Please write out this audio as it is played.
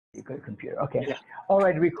you got a computer. Okay. Yeah. All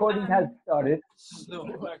right. Recording has started. No,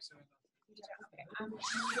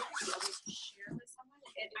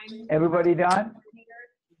 Everybody done?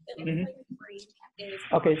 Mhm.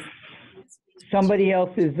 Okay. Somebody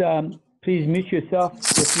else is, please mute yourself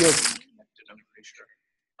if you're.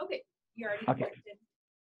 Okay, you already Okay. connected.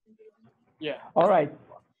 Yeah. All right.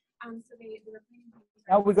 So they were planning.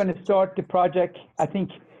 Now we're going to start the project. I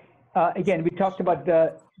think, again, we talked about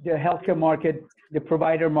the healthcare market, the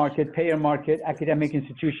provider market, payer market, academic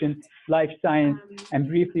institution, life science, and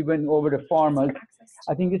briefly went over the pharmas.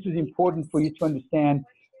 I think this was important for you to understand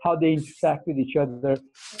how they interact with each other.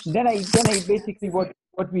 Then I basically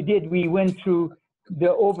what we did, we went through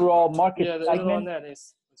the overall market Yeah, the little one segment. that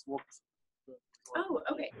is works. Oh,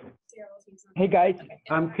 okay. Hey guys,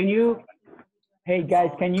 Hey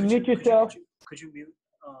guys, can you mute yourself? Could you mute?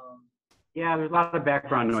 Yeah, there's a lot of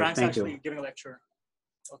background noise. Frank's Thank actually you. giving a lecture.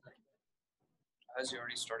 Okay. Has he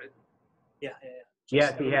already started? Yeah.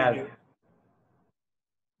 Yes, he has. I'm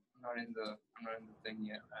not in the thing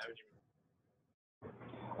yet.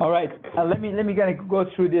 All right, let me kind of go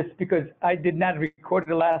through this because I did not record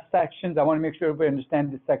the last sections. I want to make sure everybody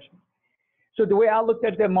understands this section. So the way I looked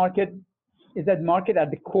at the market is that market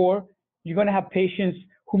at the core, you're going to have patients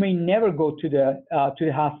who may never go to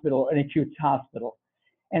the hospital, an acute hospital.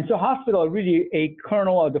 And so hospital are really a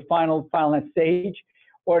kernel of the final stage,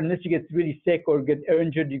 or unless you get really sick or get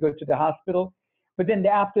injured, you go to the hospital. But then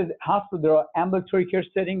after the hospital, there are ambulatory care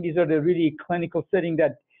settings. These are the really clinical settings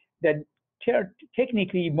that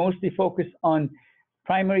technically mostly focus on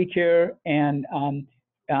primary care and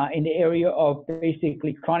in the area of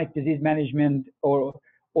basically chronic disease management or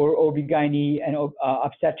OB-GYN and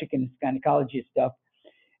obstetric and gynecology stuff.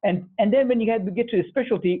 And then when you get to the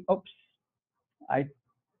specialty, oops, I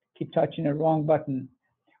keep touching the wrong button.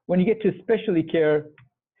 When you get to specialty care,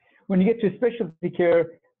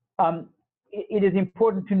 it is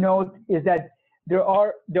important to note is that there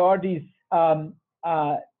are these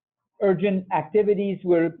urgent activities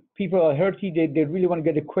where people are hurting, they really want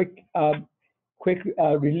to get a quick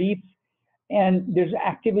relief. And there's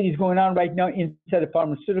activities going on right now inside of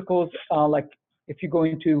pharmaceuticals, like if you go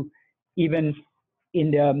into even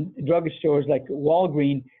in the drugstores like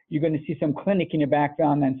Walgreens, you're going to see some clinic in the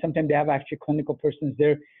background, and sometimes they have actually clinical persons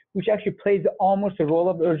there, which actually plays almost a role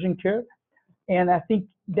of urgent care. And I think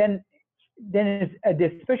then the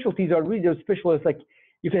specialties are really those specialists, like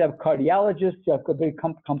you could have cardiologists, you have very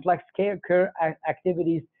complex care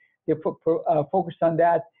activities, they focus on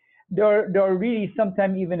that. There are really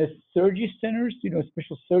sometimes even a surgery centers,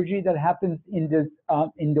 special surgery that happens in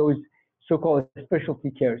those so-called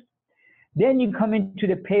specialty cares. Then you come into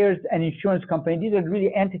the payers and insurance company. These are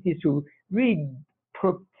really entities who really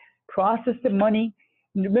process the money.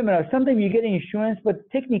 Remember, sometimes you get insurance, but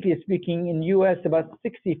technically speaking, in the U.S., about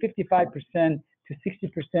 55% to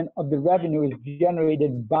 60% of the revenue is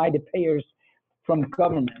generated by the payers from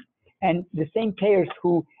government. And the same payers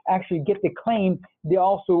who actually get the claim, they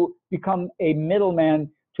also become a middleman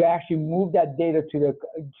to actually move that data to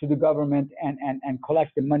the government and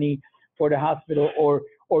collect the money for the hospital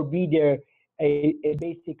or be there a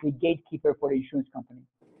basically gatekeeper for the insurance company.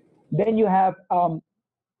 Then you have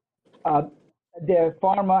the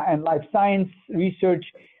pharma and life science research.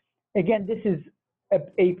 Again, this is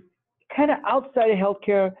a kind of outside of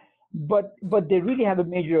healthcare, but they really have a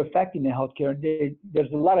major effect in the healthcare.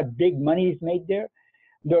 There's a lot of big monies made there.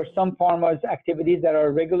 There are some pharma's activities that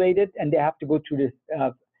are regulated, and they have to go through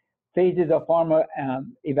the phases of pharma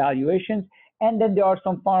evaluations. And then there are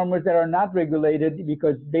some pharmas that are not regulated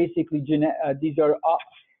because basically these are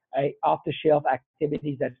off-the-shelf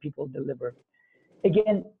activities that people deliver.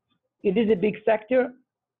 Again, it is a big sector.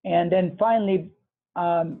 And then finally,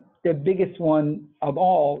 the biggest one of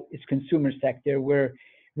all is consumer sector, where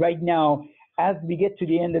right now, as we get to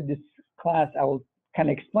the end of this class, I will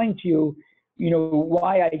kind of explain to you,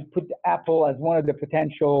 why I put Apple as one of the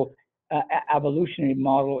potential evolutionary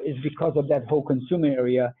model is because of that whole consumer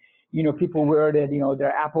area. People wear that,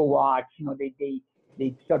 their Apple Watch,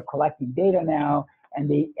 they start collecting data now, and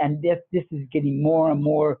this is getting more and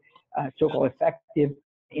more so-called effective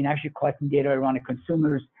in actually collecting data around the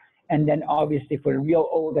consumers. And then obviously for the real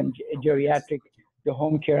old and geriatric, the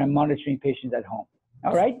home care and monitoring patients at home.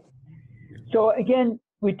 All right. So again,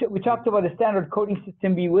 we talked about the standard coding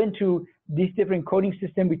system. We went through these different coding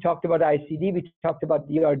systems. We talked about ICD. We talked about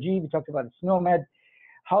DRG. We talked about SNOMED,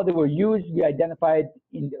 how they were used. We identified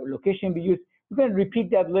in the location we used. We're going to repeat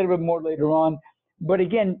that a little bit more later on. But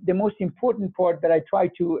again, the most important part that I try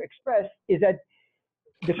to express is that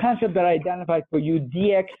the concept that I identified for you,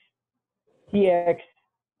 DX, TX,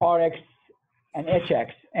 RX, and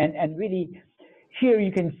HX, and really here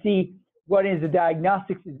you can see what is the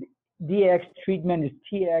diagnostics is DX, treatment is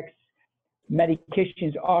TX,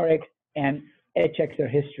 medications RX, and HX are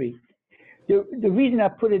history. The reason I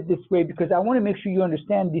put it this way, because I want to make sure you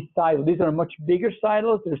understand these silos. These are much bigger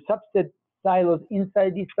silos. There are subset silos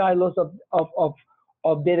inside these silos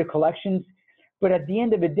of data collections. But at the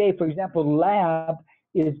end of the day, for example, lab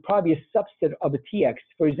is probably a subset of a TX.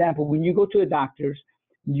 For example, when you go to a doctor's,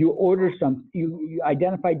 you order you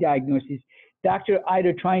identify diagnoses. Doctor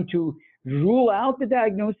either trying to rule out the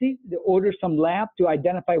diagnosis, they order some lab to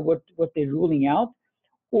identify what they're ruling out,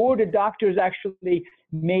 or the doctors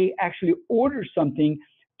may actually order something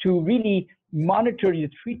to really monitor the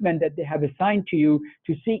treatment that they have assigned to you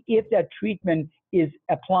to see if that treatment is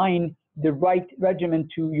applying the right regimen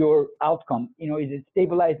to your outcome. You know, is it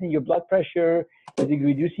stabilizing your blood pressure? Is it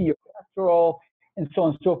reducing your cholesterol? And so on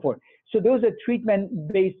and so forth. So those are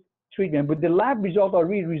treatment-based treatment, but the lab results are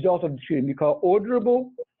really results of the treatment. We call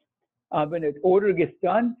orderable. When an order gets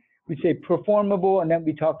done, we say performable, and then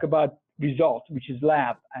we talk about results, which is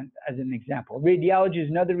lab, as an example. Radiology is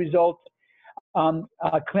another result.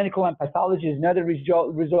 Clinical and pathology is another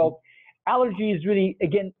result. Allergy is really,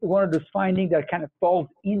 again, one of those findings that kind of falls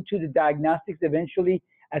into the diagnostics eventually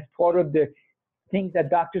as part of the things that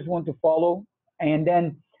doctors want to follow. And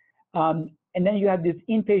then you have this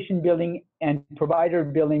inpatient billing and provider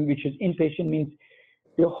billing, which is inpatient means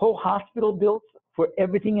the whole hospital bills for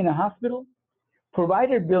everything in a hospital.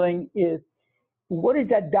 Provider billing is what is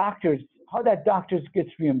that doctor's, how that doctor gets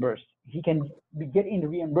reimbursed. He can get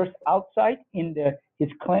reimbursed outside in his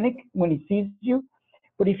clinic when he sees you.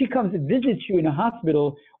 But if he comes and visits you in a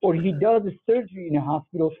hospital or he does a surgery in a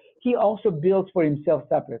hospital, he also bills for himself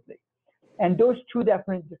separately. And those two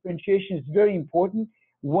different differentiations is very important.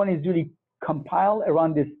 One is really compiled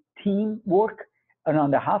around this team work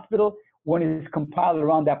around the hospital. One is compiled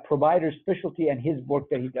around that provider's specialty and his work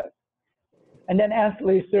that he does. And then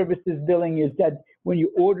ancillary services billing is that when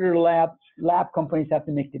you order lab companies have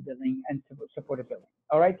to make the billing and support the billing.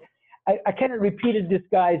 All right. I kind of repeated this,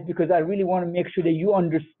 guys, because I really want to make sure that you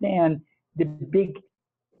understand the big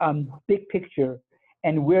picture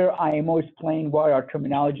and where IMO is playing, where our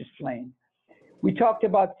terminology is playing. We talked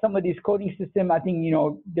about some of these coding systems. I think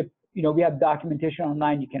we have documentation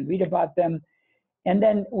online. You can read about them. And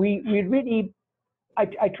then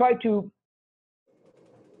I try to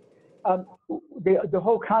the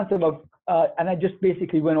whole concept of and I just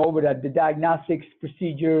basically went over that the diagnostics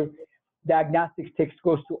procedure. Diagnostics text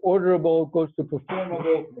goes to orderable, goes to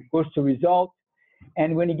performable, goes to results.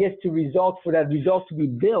 And when it gets to results, for that result to be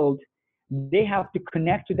billed, they have to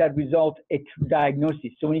connect to that result a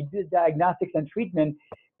diagnosis. So when you do diagnostics and treatment,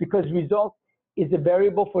 because result is a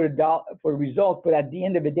variable for result, but at the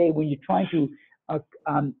end of the day, when you're trying to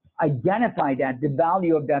identify that, the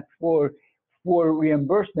value of that for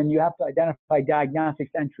reimbursement, you have to identify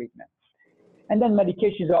diagnostics and treatment. And then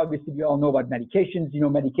medications, obviously, we all know about medications. You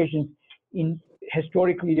know, medications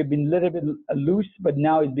historically they've been a little bit loose, but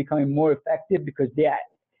now it's becoming more effective because they are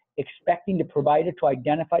expecting the provider to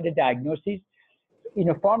identify the diagnosis. You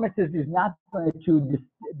know, pharmacist is not going to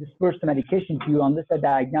disperse the medication to you unless the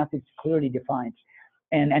diagnosis is clearly defined.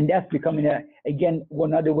 And that's becoming, again,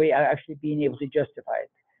 one other way of actually being able to justify it.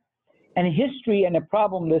 And history and a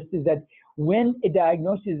problem list is that when a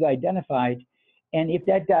diagnosis is identified, and if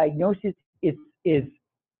that diagnosis is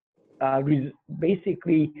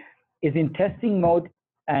basically is in testing mode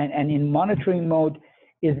and in monitoring mode,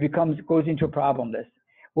 goes into a problem list.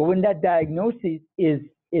 Well, when that diagnosis is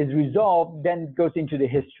resolved, then it goes into the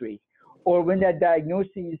history. Or when that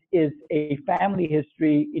diagnosis is a family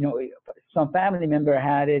history, you know, some family member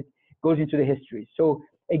had it, goes into the history. So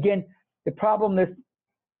again, the problem list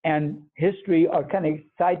and history are kind of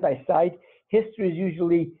side by side. History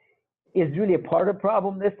is really a part of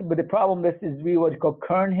problem list, but the problem list is really what's called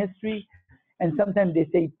current history. And sometimes they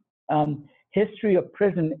say history of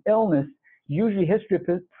present illness. Usually history of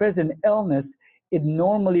present illness, it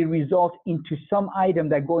normally results into some item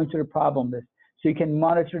that go into the problem list. So you can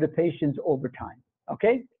monitor the patients over time,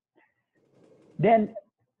 okay? Then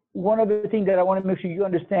one other thing that I want to make sure you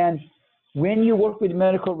understand, when you work with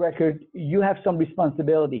medical record, you have some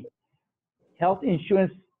responsibility. Health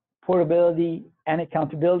Insurance Portability and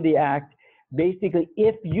Accountability Act, basically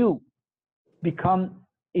if you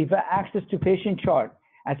access to patient chart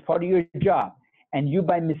as part of your job, and you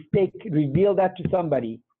by mistake reveal that to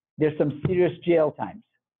somebody, there's some serious jail times,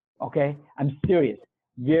 okay? I'm serious,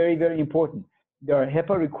 very, very important. There are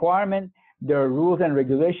HIPAA requirements, there are rules and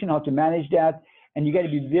regulations how to manage that, and you gotta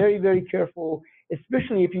be very, very careful,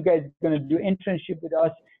 especially if you guys are gonna do internship with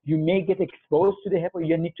us, you may get exposed to the HIPAA,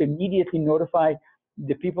 you need to immediately notify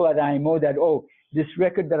the people at IMO that, oh, this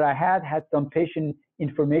record that I had some patient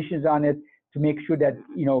information on it to make sure that,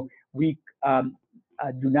 you know, we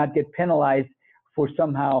do not get penalized for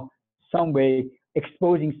somehow, some way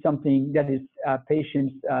exposing something that is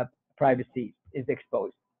patient's privacy is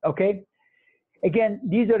exposed, okay? Again,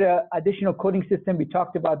 these are the additional coding system. We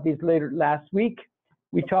talked about these later last week.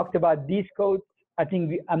 We talked about these codes. I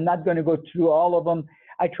think I'm not going to go through all of them.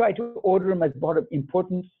 I try to order them as part of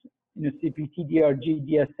importance, you know, CPT, DRG,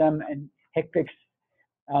 DSM, and HCPCS,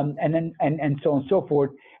 and so on and so forth.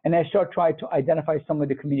 And I try to identify some of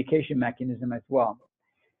the communication mechanism as well.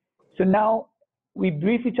 So now we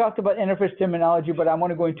briefly talked about interface terminology, but I want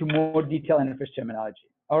to go into more detail in interface terminology.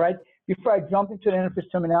 All right. Before I jump into the interface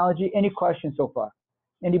terminology, any questions so far?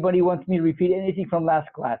 Anybody wants me to repeat anything from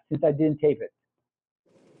last class since I didn't tape it?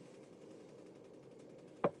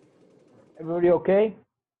 Everybody okay?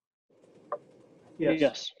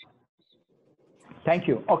 Yes. Thank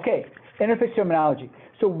you. Okay, interface terminology.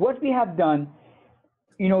 So what we have done,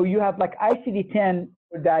 you know, you have like ICD-10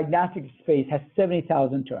 for diagnostic space has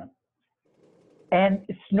 70,000 terms. And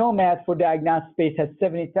SNOMED for diagnostic space has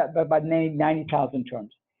about 90,000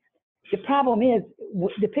 terms. The problem is,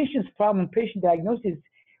 the patient's problem, patient diagnosis,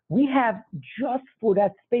 we have just for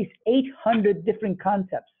that space 800 different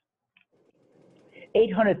concepts.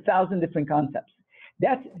 800,000 different concepts.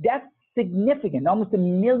 That's significant, almost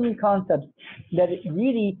 1 million concepts that it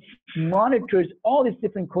really monitors all these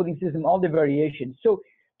different coding systems, all the variations. So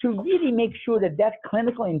to really make sure that that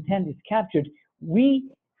clinical intent is captured, we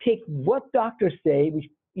take what doctors say, which,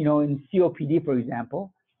 you know, in COPD, for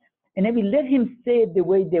example, and then we let him say it the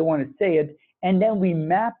way they want to say it, and then we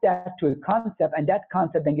map that to a concept, and that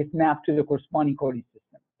concept then gets mapped to the corresponding coding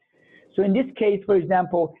system. So in this case, for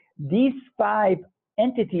example, these 5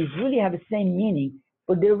 entities really have the same meaning,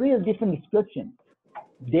 but they're real different descriptions.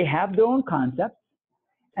 They have their own concepts,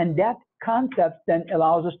 and that concept then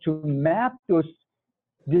allows us to map those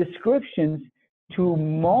descriptions to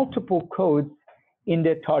multiple codes in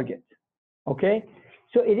the target, okay?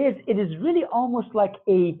 So it is really almost like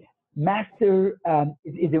a master,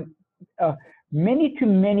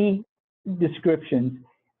 many-to-many descriptions,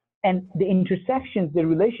 and the intersections, the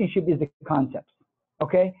relationship is the concepts,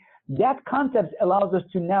 okay? That concept allows us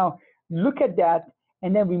to now look at that,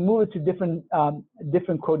 and then we move it to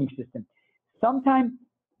different coding systems. Sometimes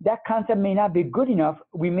that concept may not be good enough.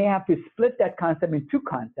 We may have to split that concept in 2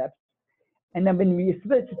 concepts, and then when we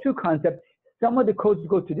split it to 2 concepts, some of the codes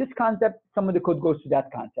go to this concept, some of the code goes to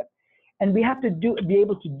that concept. And we have to be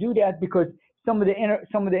able to do that because some of the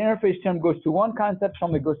interface term goes to one concept,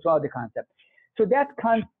 some of it goes to other concept. So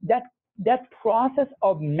that process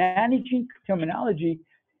of managing terminology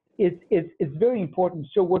is very important.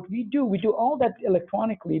 So what we do all that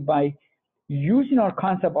electronically by using our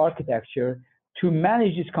concept architecture to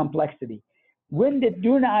manage this complexity. When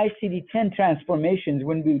during the ICD-10 transformations,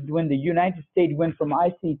 when the United States went from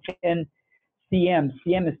ICD-10 CM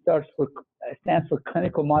stands for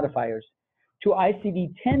clinical modifiers, to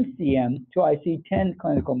ICD-10 CM, to ICD-10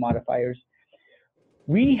 clinical modifiers,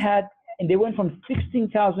 we had, and they went from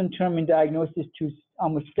 16,000 term in diagnosis to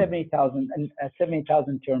almost 70,000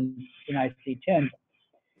 terms in ICD-10.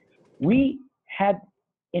 We had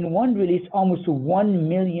in one release almost 1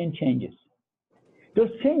 million changes. Those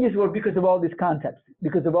changes were because of all these concepts,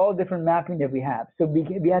 because of all different mapping that we have. So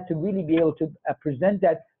we had to really be able to present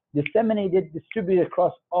that disseminated, distributed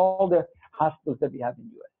across all the hospitals that we have in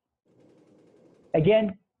the US.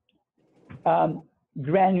 Again,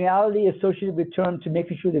 granularity associated with term to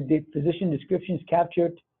making sure that the physician description is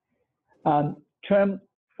captured. Term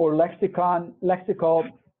or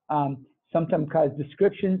lexical, sometimes called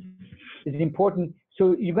descriptions, is important.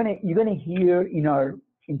 So you're gonna hear in our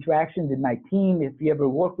interactions with my team, if you ever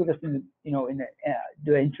work with us in the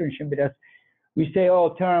internship with us, we say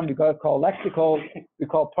all term, we call lexical, we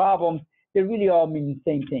call problems. They really all mean the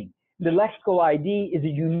same thing. The lexical ID is a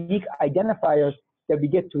unique identifier that we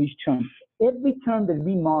get to each term. Every term that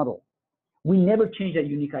we model, we never change that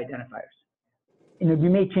unique identifiers. You know, we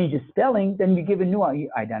may change the spelling, then we give a new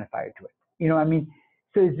identifier to it. You know what I mean?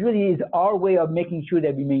 So it really is our way of making sure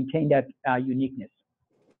that we maintain that uniqueness.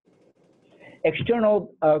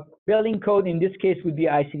 External billing code, in this case, would be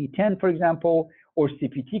ICD-10, for example, or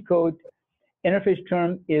CPT code. Interface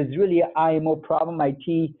term is really IMO, problem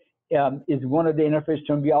IT is one of the interface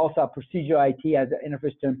terms. We also have procedure IT as an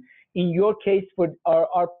interface term. In your case, for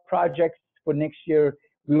our projects for next year,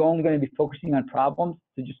 we're only going to be focusing on problems,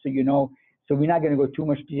 so just so you know. So we're not going to go too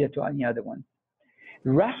much detail to any other ones.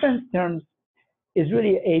 Reference terms is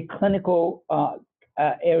really a clinical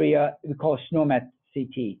area we call SNOMED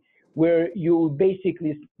CT, where you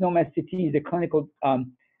basically, SNOMED CT is a clinical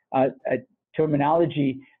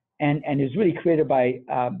terminology and is really created by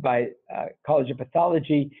College of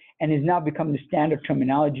Pathology and has now become the standard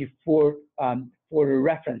terminology for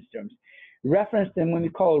reference terms. Reference term, when we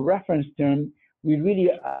call a reference term, we really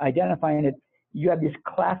identifying it. You have these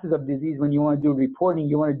classes of disease. When you want to do reporting,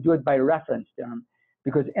 you want to do it by reference term,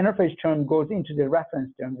 because interface term goes into the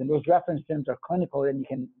reference terms, and those reference terms are clinical, and you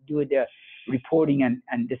can do the reporting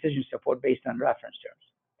and decision support based on reference terms.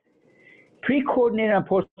 Pre-coordinator and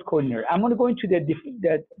post-coordinator. I'm going to go into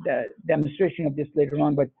the demonstration of this later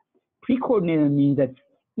on, but pre-coordinator means that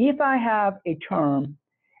if I have a term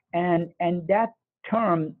and that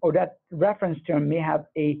term or that reference term may have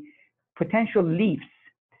a potential leafs,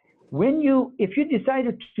 if you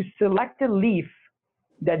decided to select a leaf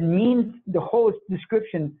that means the whole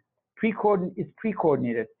description is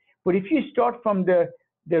pre-coordinated. But if you start from the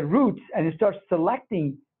roots and start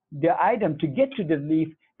selecting the item to get to the leaf,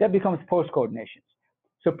 that becomes post-coordination.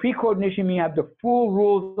 So pre-coordination means you have the full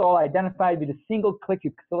rules all identified with a single click.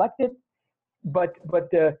 You select it, but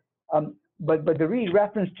the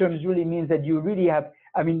reference terms really means that you really have.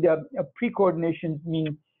 I mean, the pre-coordinations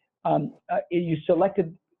mean you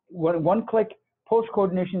selected one click.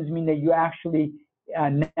 Post-coordinations mean that you actually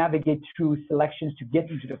navigate through selections to get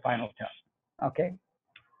into the final term. Okay.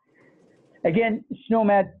 Again,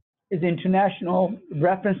 SNOMED is international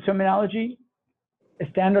reference terminology, a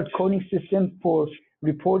standard coding system for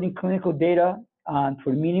reporting clinical data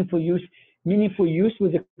for meaningful use. Meaningful use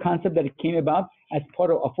was a concept that came about as part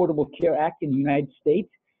of Affordable Care Act in the United States,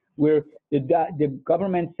 where the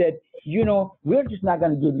government said, you know, we're just not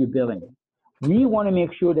going to give you billing. We want to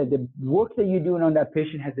make sure that the work that you're doing on that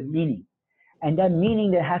patient has a meaning, and that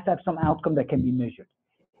meaning that has to have some outcome that can be measured.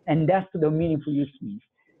 And that's what the meaningful use means.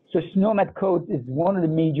 So SNOMED codes is one of the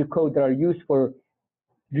major codes that are used for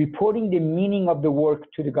reporting the meaning of the work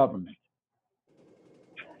to the government.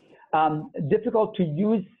 Difficult to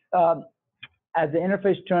use as an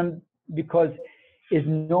interface term because is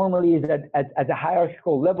normally is at a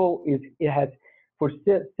hierarchical level. It has for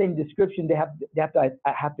same description they have to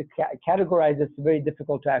categorize it. It's very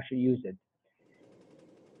difficult to actually use it.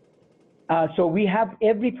 So we have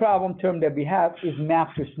every problem term that we have is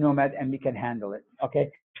mapped to SNOMED, and we can handle it. Okay,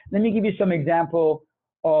 let me give you some example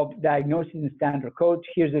of diagnosis in standard codes.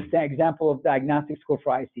 Here's an example of diagnostic score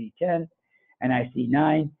for ICD-10 and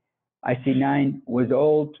ICD-9. ICD-9 was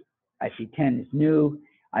old, ICD-10 is new.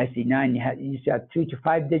 ICD-9 you used to have 3 to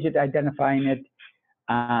 5 digit identifying it,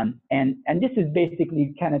 and this is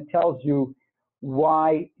basically kind of tells you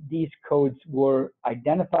why these codes were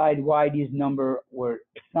identified, why these numbers were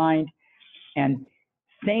assigned. And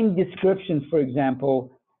same descriptions, for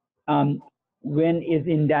example, when is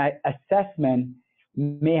in that assessment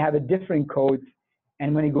may have a different code,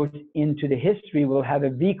 and when it goes into the history, we'll have a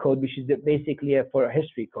V code, which is basically for a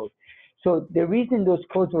history code. So the reason those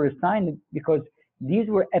codes were assigned is because these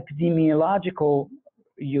were epidemiological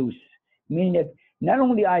use, meaning that not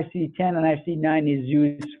only ICD-10 and ICD-9 is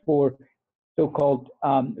used for so-called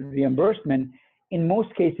reimbursement, in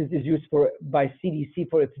most cases is used by CDC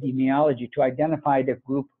for epidemiology to identify the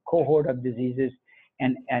group cohort of diseases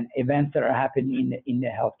and events that are happening in the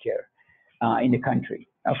healthcare in the country.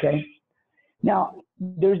 Okay. Now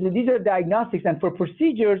these are diagnostics, and for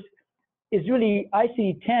procedures, is really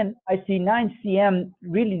ICD-10, ICD-9 CM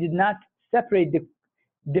really did not separate the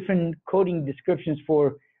different coding descriptions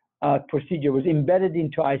for procedure. It was embedded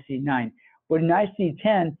into ICD-9. But in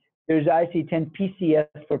ICD-10, there's ICD-10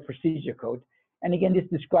 PCS for procedure code. And again, this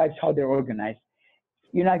describes how they're organized.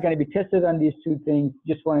 You're not going to be tested on these two things.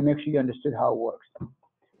 Just want to make sure you understood how it works.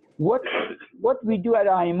 What we do at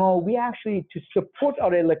IMO, we actually, to support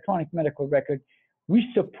our electronic medical record, we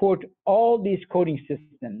support all these coding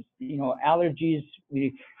systems. You know, allergies,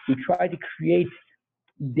 we try to create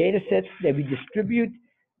data sets that we distribute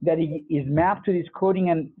that is mapped to these coding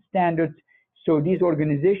and standards, so these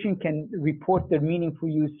organizations can report their meaningful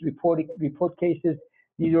use, report cases.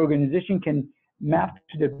 These organizations can map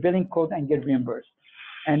to the billing code and get reimbursed.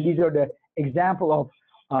 And these are the example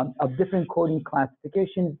of different coding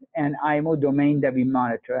classifications and IMO domain that we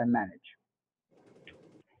monitor and manage.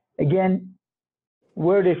 Again,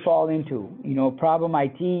 where they fall into, you know, problem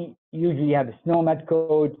IT, usually you have a SNOMED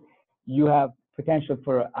code, you have potential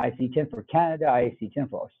for ICD-10 for Canada, ICD-10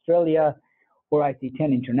 for Australia, or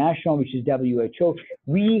ICD-10 International, which is WHO.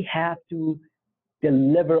 We have to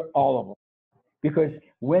deliver all of them, because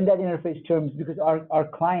when that interface terms, because our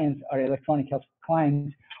clients, our electronic health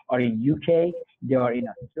clients are in UK, they are in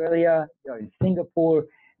Australia, they are in Singapore,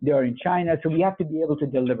 they are in China, so we have to be able to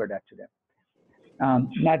deliver that to them.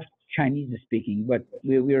 Not Chinese speaking, but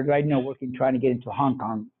we're right now working, trying to get into Hong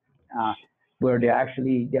Kong where they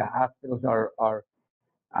actually the hospitals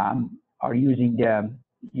are using the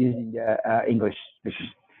English speaking.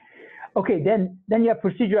 Okay, then you have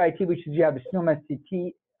procedure IT, which is you have a SNOMED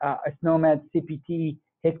CT, a SNOMED CPT,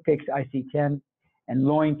 HCPCS IC10, and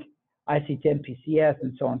LOINC IC10 PCS,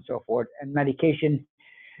 and so on and so forth. And medication,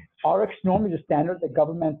 RX norm is a standard the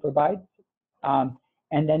government provides,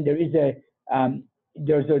 and then there is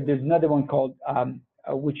there's another one called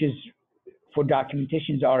which is for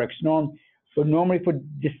documentation is RX norm. So normally for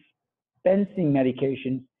dispensing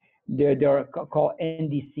medications, they are called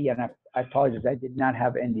NDC, and I apologize, I did not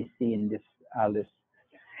have NDC in this list.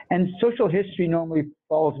 And social history normally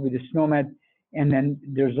falls with the SNOMED, and then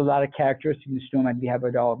there's a lot of characteristics in the SNOMED. We have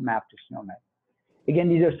it all mapped to SNOMED. Again,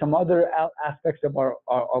 these are some other aspects of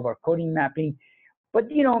our coding mapping.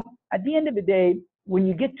 But you know, at the end of the day, when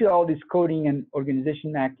you get to all this coding and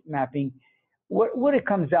organization mapping, what it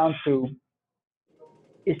comes down to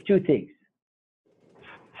is two things.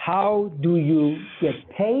 How do you get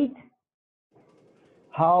paid?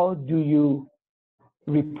 How do you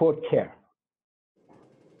report care?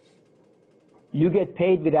 You get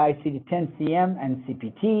paid with ICD-10 CM and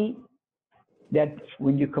CPT. That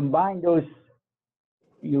when you combine those,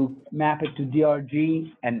 you map it to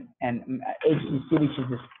DRG and HCC, which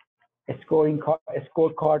is a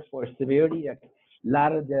scorecard for severity. A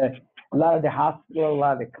lot of the hospital, a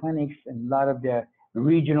lot of the clinics, and a lot of the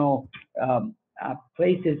regional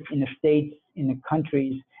places in the states, in the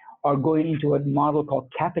countries, are going into a model called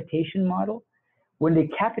capitation model. When they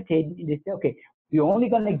capitate, they say, okay, we're only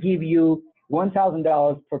going to give you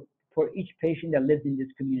 $1,000 for each patient that lives in this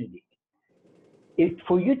community.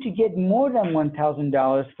 For you to get more than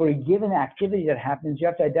 $1,000 for a given activity that happens, you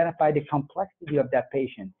have to identify the complexity of that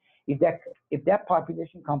patient. If that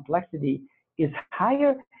population complexity is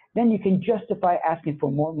higher, then you can justify asking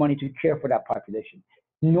for more money to care for that population.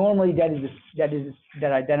 Normally, that is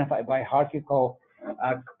identified by hierarchical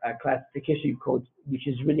classification codes, which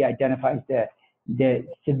is really identifies the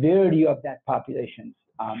severity of that population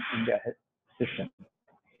in the system.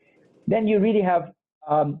 Then you really have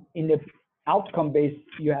in the outcome based,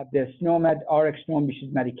 you have the SNOMED, RX norm, which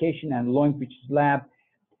is medication, and LOINC, which is lab,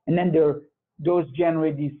 and then those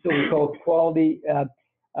generate these so-called quality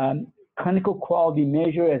clinical quality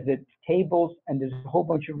measure as the tables, and there's a whole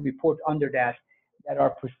bunch of reports under that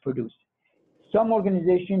are produced. Some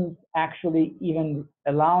organizations actually even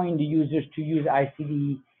allowing the users to use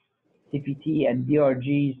ICD, CPT, and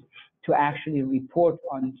DRGs to actually report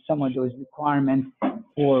on some of those requirements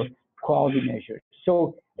for quality measures.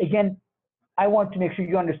 So again, I want to make sure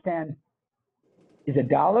you understand is a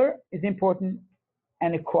dollar is important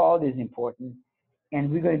and the quality is important. And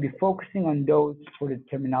we're going to be focusing on those for the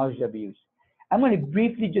terminology that we use. I'm going to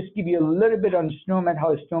briefly just give you a little bit on SNOMED,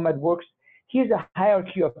 how SNOMED works. Here's a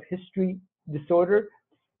hierarchy of history disorder.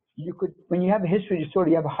 When you have a history disorder,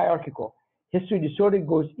 you have a hierarchical. History disorder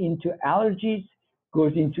goes into allergies,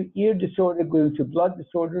 goes into ear disorder, goes into blood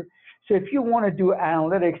disorder. So if you want to do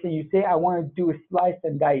analytics and you say, I want to do a slice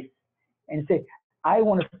and dice, and say, I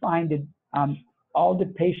want to find all the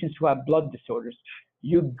patients who have blood disorders,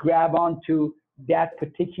 you grab onto that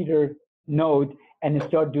particular node and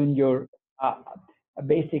start doing your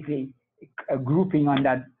basically a grouping on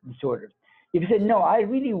that disorder. If you say, no, I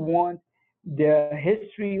really want the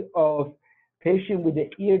history of patient with the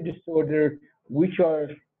ear disorder, which are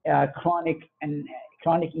chronic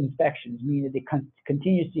infections, meaning that they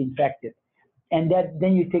continuously infected, and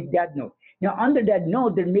then you take that node. Now, under that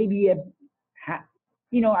node, there may be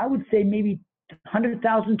I would say maybe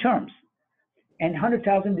 100,000 terms and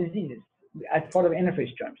 100,000 diseases as part of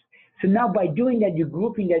interface terms. So now by doing that, you're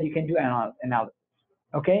grouping that, you can do analysis.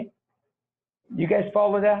 Okay? You guys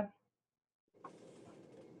follow that?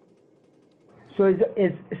 So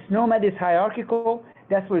SNOMED is hierarchical.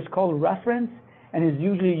 That's what it's called reference, and is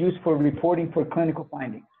usually used for reporting for clinical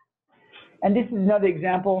findings. And this is another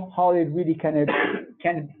example how it really kind of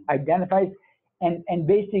identifies, and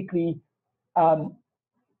basically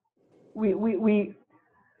we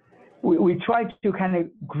try to kind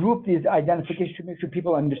of group these identifications to make sure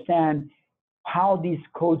people understand how these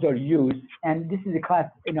codes are used. And this is a class,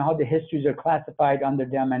 how the histories are classified under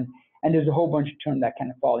them, and there's a whole bunch of terms that kind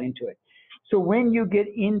of fall into it. So when you get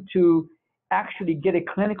into actually get a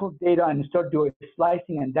clinical data and start doing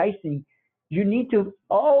slicing and dicing, you need to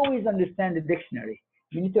always understand the dictionary.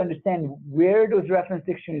 You need to understand where those reference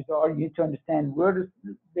dictionaries are. You need to understand where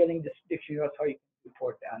the billing dictionary is, how you can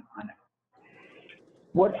report on it.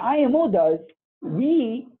 What IMO does,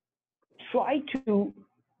 we try to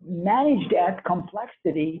manage that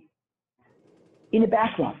complexity in the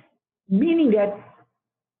background, meaning that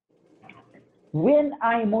when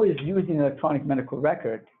IMO is using electronic medical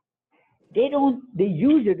record, they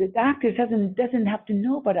use it. The doctor doesn't have to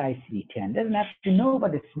know about ICD-10, doesn't have to know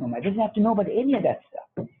about the SNOMED, doesn't have to know about any of that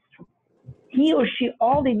stuff. He or she,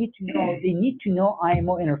 all they need to know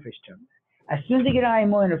IMO interface term. As soon as they get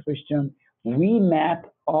IMO interface term, we map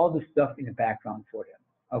all the stuff in the background for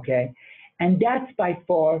them, okay? And that's by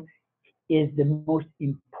far is the most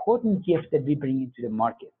important gift that we bring into the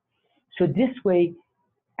market. So this way,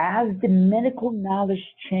 as the medical knowledge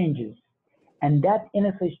changes, and that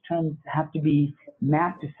interface terms have to be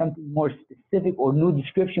mapped to something more specific or new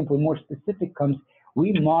description for more specific comes,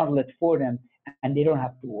 we model it for them and they don't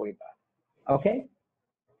have to worry about it. Okay?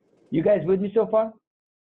 You guys with me so far?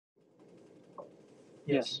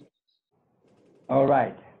 Yes. All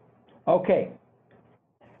right. Okay.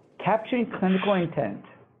 Capturing clinical intent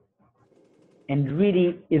and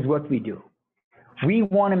really is what we do. We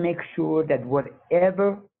want to make sure that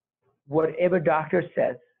whatever doctor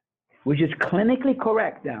says, which is clinically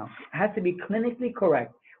correct now, has to be clinically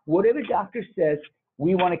correct. Whatever doctor says,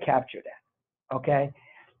 we want to capture that, okay?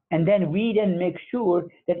 And then we make sure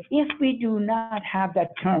that if we do not have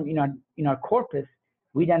that term in our corpus,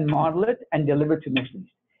 we then model it and deliver it to missions.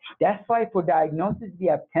 That's why for diagnosis, we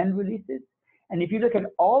have 10 releases. And if you look at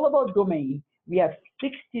all of our domain, we have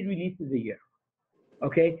 60 releases a year,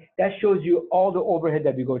 okay? That shows you all the overhead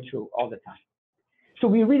that we go through all the time. So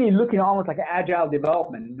we're really looking almost like agile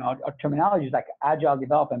development. Our terminology is like agile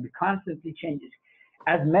development. We constantly changes.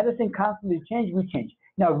 As medicine constantly changes, we change.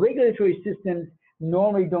 Now, regulatory systems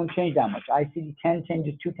normally don't change that much. ICD-10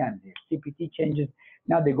 changes 2 times a year. CPT changes,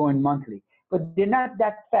 now they're going monthly. But they're not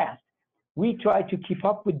that fast. We try to keep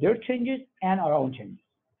up with their changes and our own changes.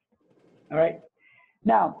 All right?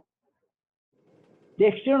 Now, the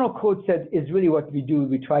external code set is really what we do.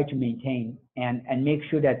 We try to maintain and make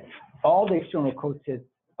sure that all the external code sets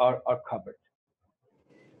are covered.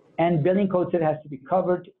 And billing code set has to be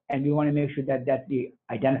covered, and we want to make sure that we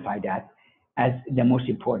identify that as the most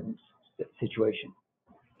important situation.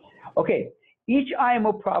 Okay, each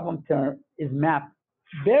IMO problem term is mapped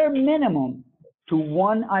bare minimum to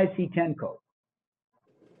one IC10 code.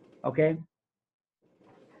 Okay?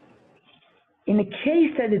 In the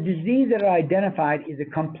case that the disease that are identified is a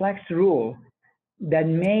complex rule that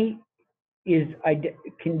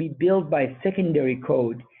can be billed by a secondary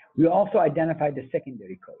code, we also identify the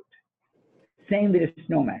secondary code. Same with the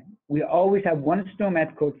SNOMED. We always have one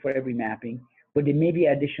SNOMED code for every mapping, but there may be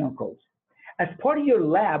additional codes. As part of your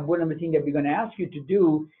lab, one of the things that we're going to ask you to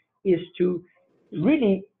do is to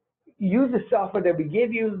really use the software that we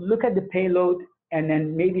give you, look at the payload, and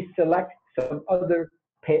then maybe select some other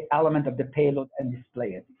element of the payload and display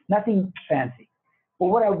it. Nothing fancy. But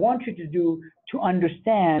what I want you to do to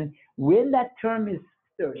understand when that term is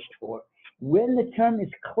searched for, when the term is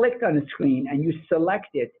clicked on the screen and you select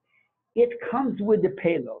it, it comes with the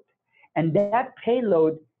payload. And that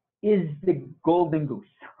payload is the golden goose,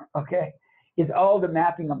 okay? Is all the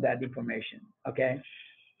mapping of that information, okay?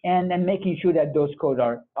 And then making sure that those codes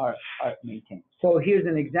are maintained. So here's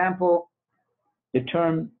an example. The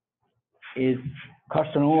term is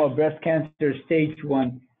carcinoma of breast cancer, stage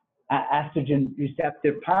 1, estrogen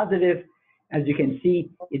receptor positive. As you can see,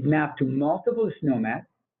 it's mapped to multiple SNOMED,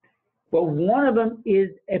 but one of them is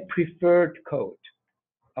a preferred code,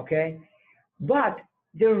 okay? But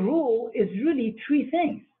the rule is really 3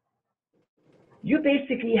 things. You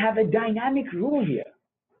basically have a dynamic rule here.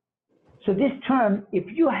 So this term, if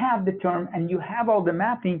you have the term and you have all the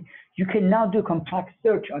mapping, you can now do complex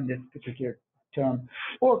search on this particular term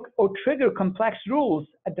or trigger complex rules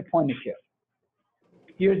at the point of care.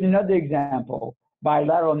 Here's another example,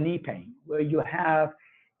 bilateral knee pain, where you have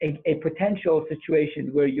a potential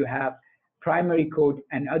situation where you have primary code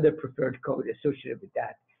and other preferred code associated with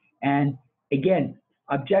that. And again,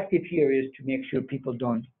 objective here is to make sure people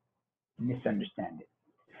don't misunderstand it.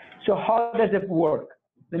 So how does it work?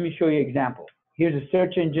 Let me show you an example. Here's a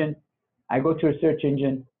search engine. I go to a search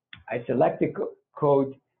engine. I select the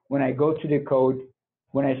code. When I go to the code,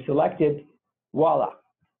 when I select it, voila.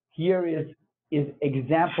 Here is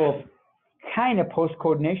example kind of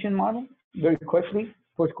post-coordination model, very quickly,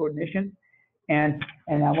 post-coordination. And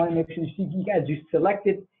I want to make sure you guys, you select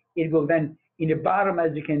it, it will then, in the bottom,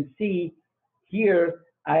 as you can see here,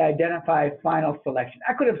 I identify final selection.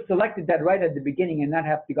 I could have selected that right at the beginning and not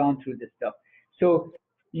have to go through this stuff. So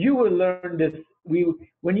you will learn this.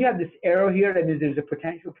 When you have this arrow here, that means there's a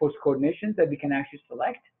potential post-coordination that we can actually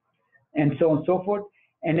select, and so on and so forth.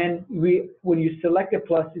 And then when you select a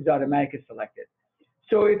plus, it's automatically selected.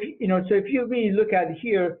 So if you really look at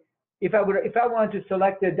here, if I wanted to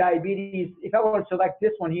select the diabetes, if I want to select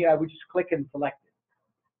this one here, I would just click and select it.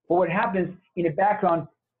 But what happens in the background,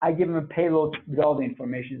 I give them a payload with all the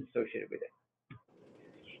information associated with it.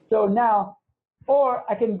 So now, or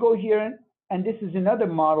I can go here, and this is another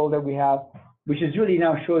model that we have, which is really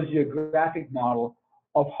now shows you a graphic model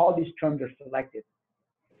of how these terms are selected.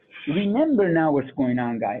 Remember now what's going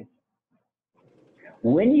on, guys.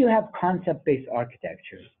 When you have concept-based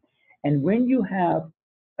architecture, and when you have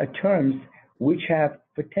terms which have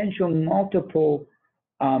potential multiple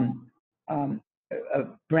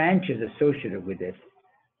branches associated with it,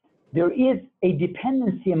 there is a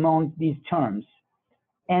dependency among these terms.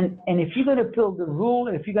 And if you're going to build a rule,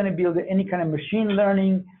 if you're going to build any kind of machine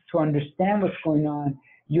learning to understand what's going on,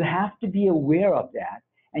 you have to be aware of that.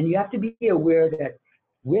 And you have to be aware that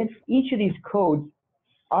when each of these codes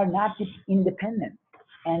are not independent,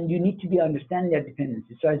 and you need to be understanding that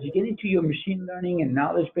dependency. So as you get into your machine learning and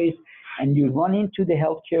knowledge base, and you run into the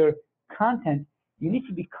healthcare content, you need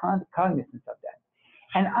to be cognizant of that.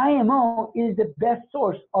 And IMO is the best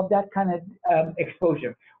source of that kind of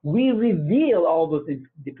exposure. We reveal all those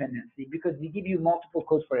dependencies because we give you multiple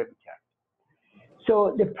codes for every term.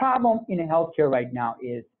 So the problem in healthcare right now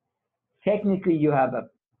is technically you have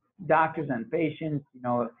doctors and patients, you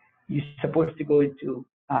know, you're supposed to go into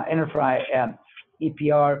enterprise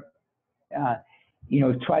EPR, you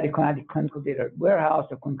know, try to connect the clinical data warehouse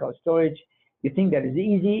or clinical storage. You think that is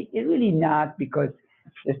easy? It's really not, because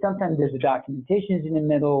sometimes there's the documentations in the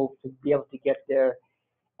middle to be able to get there.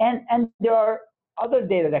 And there are other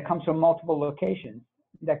data that comes from multiple locations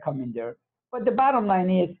that come in there. But the bottom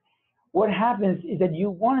line is, what happens is that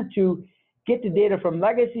you want to get the data from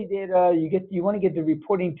legacy data, you want to get the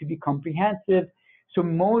reporting to be comprehensive. So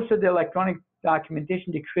most of the electronic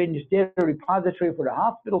documentation to create this data repository for the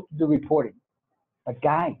hospital to do reporting. But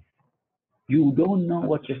guys, you don't know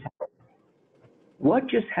what just happened. What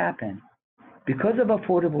just happened, because of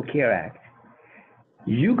Affordable Care Act,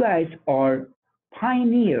 you guys are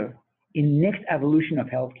pioneer in next evolution of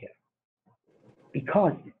healthcare.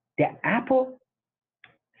 Because the Apple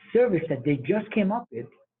service that they just came up with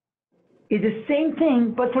is the same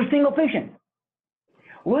thing, but for single patient.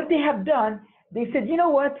 What they have done, they said, you know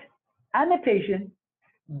what? I'm a patient.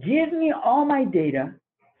 Give me all my data.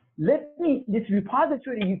 Let me, this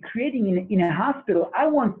repository that you're creating in a hospital,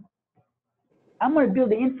 I'm going to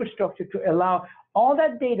build the infrastructure to allow all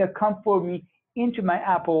that data come for me into my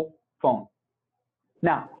Apple phone.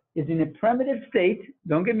 Now, it's in a primitive state.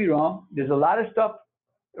 Don't get me wrong. There's a lot of stuff,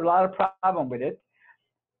 a lot of problem with it.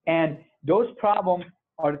 And those problems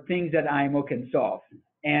are things that IMO can solve.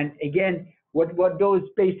 And again, what those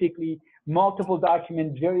basically multiple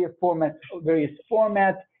documents, various formats,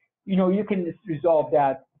 you know, you can resolve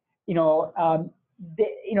that. You know,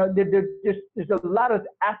 there's a lot of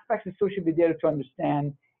aspects associated with data to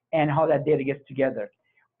understand and how that data gets together.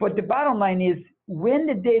 But the bottom line is, when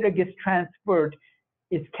the data gets transferred,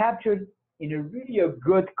 it's captured in a really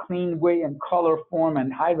good, clean way and color form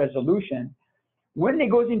and high resolution. When it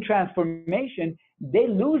goes in transformation, they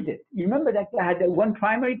lose it. You remember that I had that one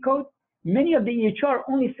primary code? Many of the EHR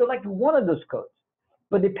only select one of those codes,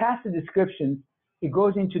 but they pass the descriptions. It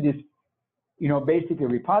goes into this, you know, basically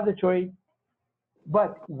repository.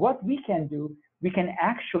 But what we can do, we can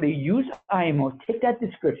actually use IMO, take that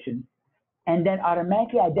description, and then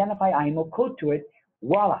automatically identify IMO code to it.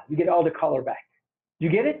 Voila, you get all the color back. You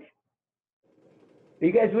get it? Are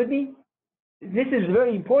you guys with me? This is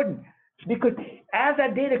very important, because as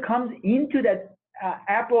that data comes into that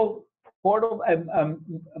Apple portal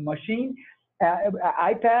machine,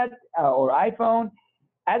 iPad or iPhone,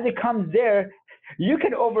 as it comes there, you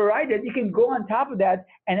can override it. You can go on top of that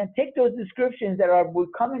and then take those descriptions that will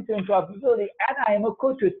come into interoperability, add IMO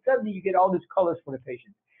code to it. Suddenly you get all these colors for the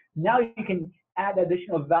patient. Now you can add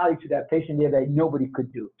additional value to that patient there that nobody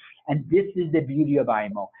could do. And this is the beauty of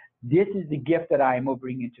IMO. This is the gift that IMO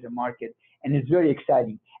brings into the market, and it's very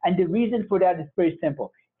exciting. And the reason for that is very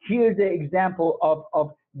simple. Here's the example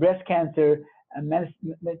of breast cancer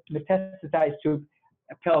metastasized to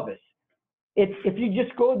pelvis. If you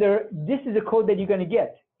just go there, this is the code that you're going to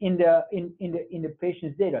get in the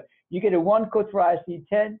patient's data. You get a one code for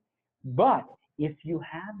ICD-10, but if you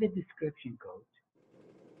have the description code,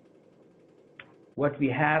 what we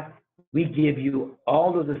have, we give you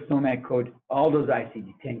all those SNOMED codes, all those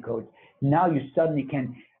ICD-10 codes. Now you suddenly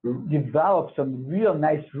can develop some real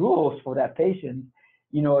nice rules for that patient.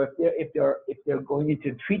 You know, if they're going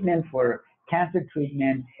into treatment for cancer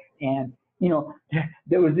treatment, and you know,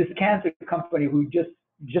 there was this cancer company who just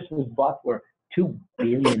was bought for $2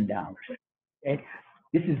 billion. Okay?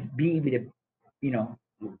 This is B with a, you know,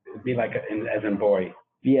 Be like as in boy.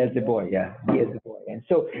 B as the boy, yeah, B as the boy. And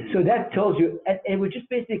so that tells you, and we just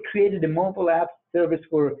basically created a mobile app service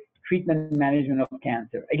for treatment management of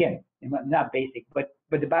cancer. Again, not basic, but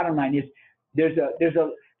the bottom line is there's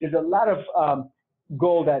a lot of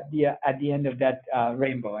gold at the end of that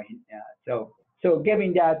rainbow. So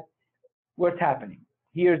given that, what's happening?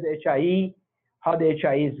 Here's HIE, how the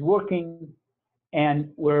HIE is working,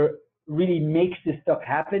 and where really makes this stuff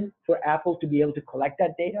happen for Apple to be able to collect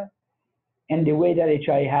that data. And the way that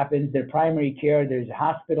HIE happens, their primary care, there's a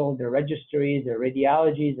hospital, their registries, their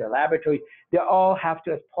radiologies, their laboratories, they all have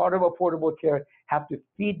to, as part of affordable care, have to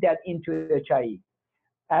feed that into the HIE.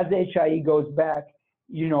 As the HIE goes back,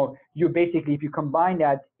 you basically, if you combine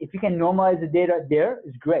that, if you can normalize the data there,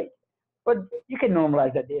 is great. But you can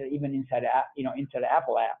normalize that data even inside the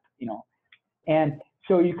Apple app, And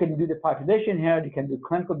so you can do the population here, you can do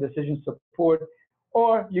clinical decision support,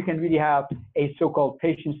 or you can really have a so-called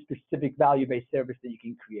patient-specific value-based service that you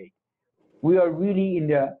can create. We are really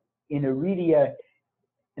in a really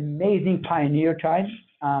amazing pioneer time,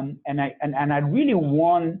 and I really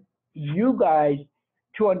want you guys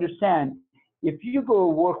to understand, if you go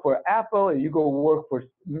work for Apple, or you go work for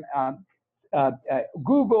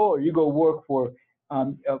Google, or you go work for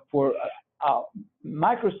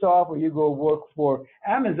Microsoft, or you go work for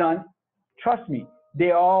Amazon, trust me,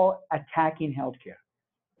 they're all attacking healthcare.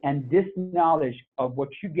 And this knowledge of what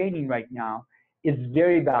you're gaining right now is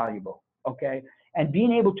very valuable, okay? And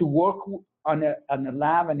being able to work on a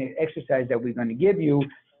lab and an exercise that we're going to give you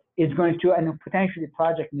is going to, and potentially a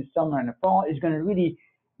project in the summer and the fall, is going to really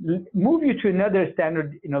move you to another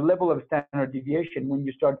standard, level of standard deviation when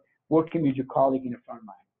you start working with your colleague in the front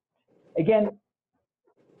line. Again,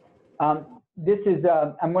 this is,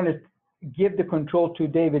 I'm going to give the control to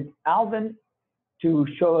David Alvin to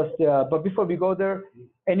show us, but before we go there,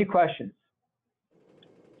 any questions?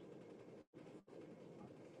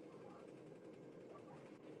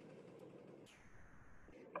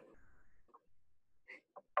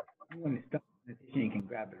 I'm going to stop the presentation, you can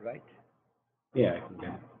grab it, right? Yeah, I can get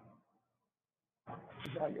it.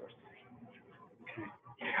 It's all yours.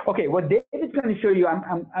 Okay, what David's going to show you,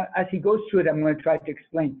 as he goes through it, I'm going to try to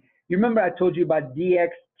explain. You remember I told you about DX,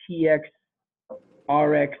 TX,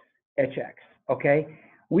 RX, HX, okay?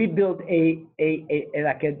 We built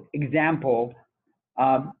like an example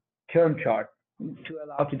term chart to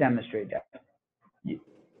allow to demonstrate that.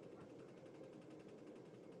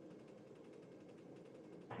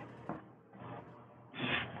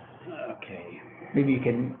 Okay. Maybe you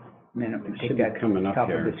can take that coming up top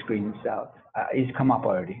here. of the screen south. It's come up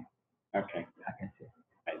already. Okay. I can see.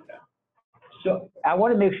 Right. So I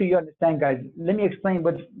want to make sure you understand, guys. Let me explain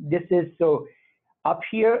what this is. So up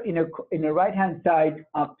here in the right-hand side,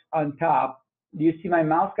 up on top, do you see my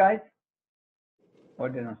mouse, guys? Or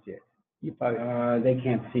they don't see it? You probably. They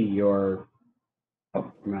can't see your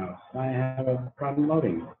mouse. I have a problem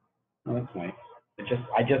loading. Oh, that's nice.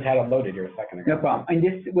 I just had it loaded here a second ago. No problem. And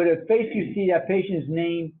this, with a face, you see that patient's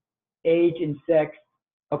name, age, and sex,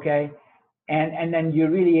 okay? And then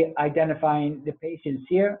you're really identifying the patients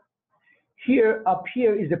here. Here, up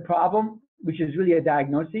here is the problem, which is really a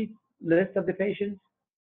diagnosis list of the patients.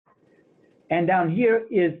 And down here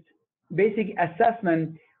is basic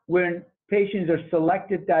assessment when patients are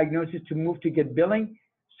selected diagnosis to move to get billing.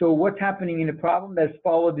 So what's happening in the problem that's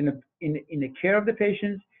followed in the care of the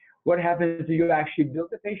patients? What happens if you actually bill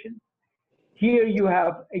the patient? Here you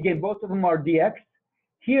have, again, both of them are DX.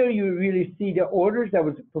 Here you really see the orders that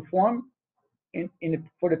was performed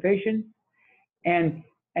for the patient. And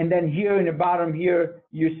then here in the bottom here,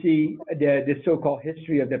 you see the so-called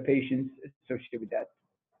history of the patients associated with that.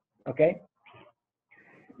 Okay?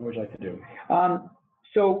 What would you like to do?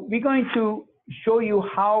 So we're going to show you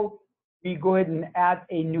how we go ahead and add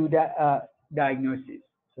a new diagnosis.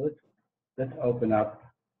 So let's open up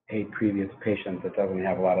a previous patient that doesn't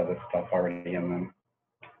have a lot of this stuff already in them.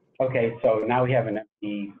 Okay, so now we have an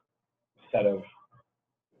empty set of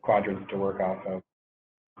quadrants to work off of.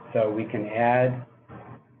 So we can add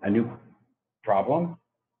a new problem.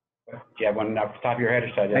 Do you have one off the top of your head, or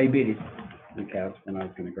should I just? Diabetes. Okay, that's what I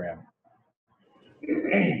was going to grab.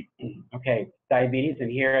 Okay, diabetes,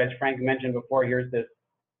 and here, as Frank mentioned before, here's this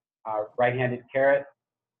right-handed caret,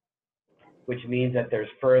 which means that there's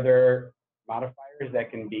further modifiers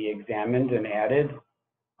that can be examined and added.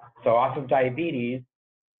 So off of diabetes,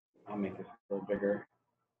 I'll make this a little bigger,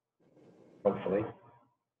 hopefully.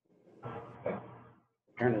 But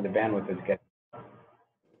apparently the bandwidth is getting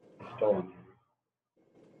stolen.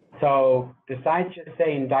 So besides just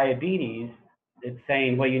saying diabetes, it's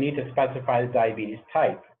saying, well, you need to specify the diabetes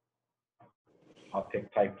type. I'll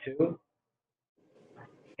pick type 2.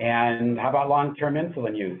 And how about long-term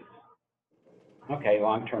insulin use? Okay,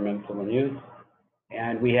 long-term insulin use.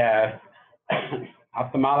 And we have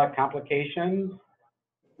ophthalmic complications,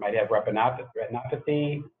 might have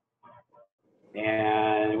retinopathy,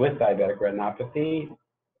 and with diabetic retinopathy.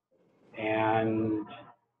 And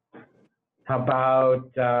how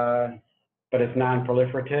about, but it's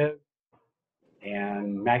non-proliferative,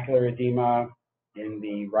 and macular edema in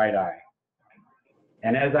the right eye.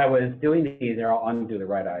 And as I was doing these, I'll undo the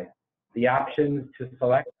right eye. The options to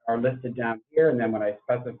select are listed down here, and then when I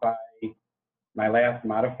specify my last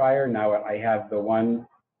modifier, now I have the one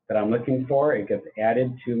that I'm looking for, it gets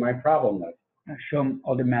added to my problem list. Now show them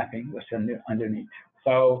all the mapping was underneath.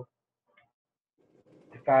 So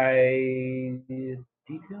if I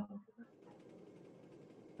details,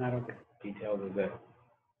 I don't get details of this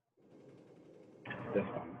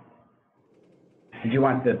one. Did you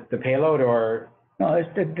want the payload or? No, we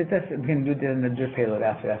can do the payload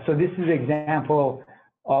after that. So this is an example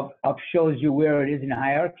of shows you where it is in the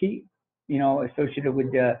hierarchy, you know, associated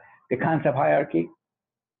with the concept hierarchy,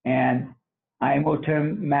 and IMO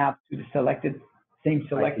term mapped to the same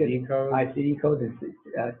selected ICD code,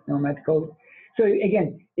 SNOMED code. So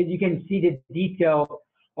again, as you can see the detail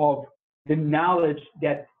of the knowledge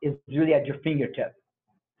that is really at your fingertip.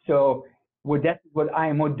 So that's what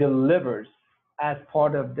IMO delivers as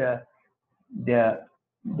part of the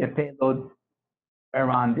payload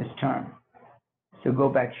around this term. So go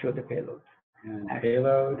back, show the payload. And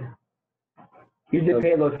payload. Here's the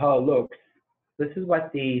payload, how it looks. This is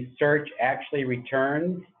what the search actually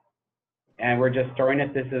returns, and we're just storing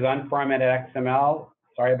it. This is unformatted XML.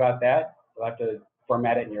 Sorry about that. You'll have to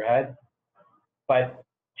format it in your head. But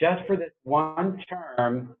just for this one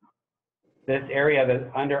term, this area that's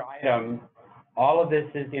under item, all of this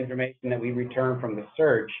is the information that we return from the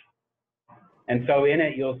search. And so in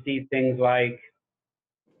it, you'll see things like,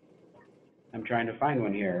 I'm trying to find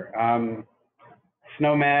one here,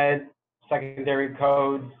 SNOMED, secondary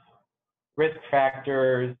codes, risk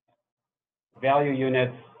factors, value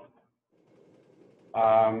units.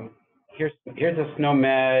 Here's a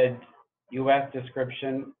SNOMED US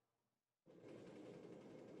description.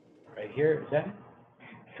 Right here, is that it?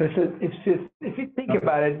 So if you think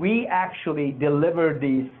about it, we actually deliver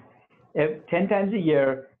these 10 times a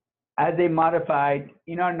year as a modified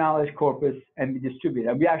in our knowledge corpus, and we distribute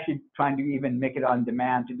it. We're actually trying to even make it on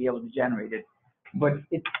demand to be able to generate it. But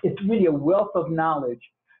it's really a wealth of knowledge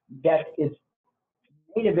that is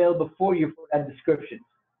made available for you for that description.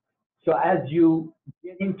 So as you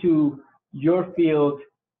get into your field,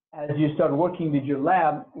 as you start working with your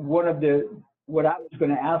lab, what I was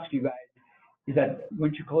going to ask you guys is that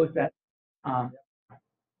once you close that,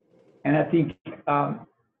 and I think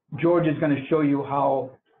George is going to show you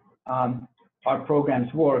how our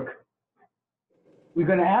programs work. We're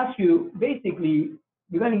going to ask you, basically,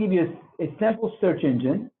 we're going to give you a simple search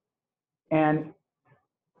engine, and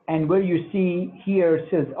where you see here it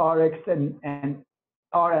says RX and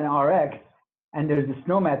R and RX, and there's the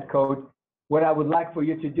SNOMED code. What I would like for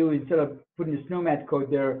you to do, instead of putting the SNOMED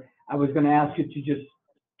code there, I was going to ask you to just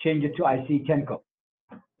change it to IC10 code,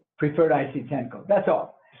 preferred IC10 code. That's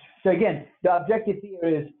all. So again, the objective here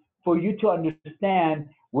is for you to understand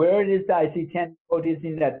where it is the IC10 code is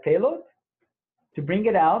in that payload, to bring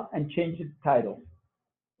it out and change the title.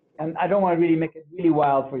 And I don't want to really make it really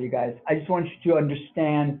wild for you guys. I just want you to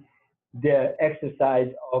understand the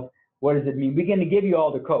exercise of what does it mean. We're going to give you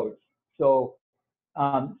all the codes, so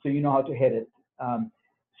you know how to hit it.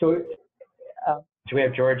 Should we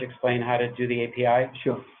have George explain how to do the API?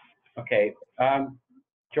 Sure. Okay.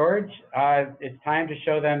 George, it's time to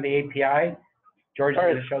show them the API. George is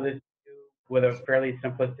going to show this to you with a fairly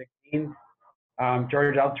simplistic means.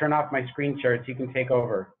 George, I'll turn off my screen share so you can take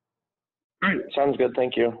over. All right, sounds good,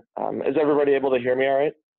 thank you. Is everybody able to hear me all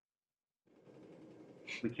right?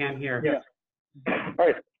 We can hear. Yeah. All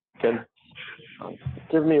right, good.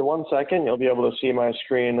 Give me 1 second, you'll be able to see my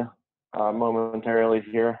screen momentarily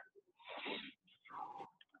here.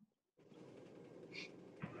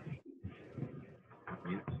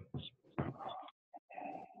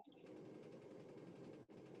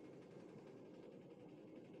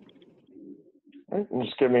 All right, and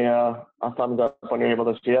just give me a thumbs up when you're able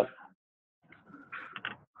to see it.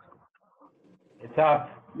 It's up.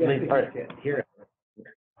 Yes, All right. Here.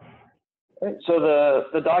 All right, so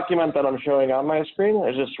the document that I'm showing on my screen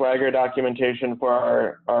is just Swagger documentation for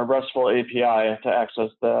our RESTful API to access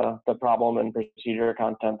the problem and procedure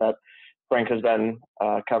content that Frank has been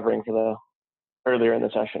covering for earlier in the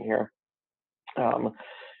session here.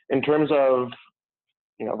 In terms of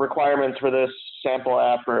requirements for this sample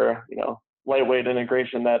app or lightweight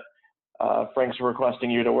integration that Frank's requesting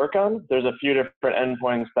you to work on, there's a few different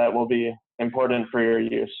endpoints that will be important for your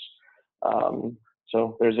use.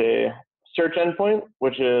 So there's a search endpoint,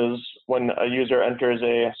 which is when a user enters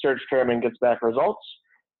a search term and gets back results.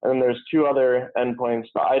 And then there's two other endpoints,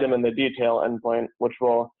 the item and the detail endpoint, which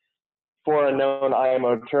will, for a known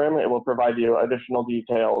IMO term, it will provide you additional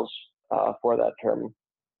details for that term.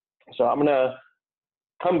 So I'm going to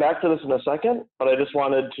come back to this in a second, but I just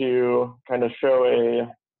wanted to kind of show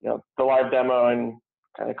the live demo and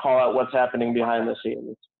kind of call out what's happening behind the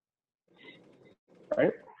scenes. All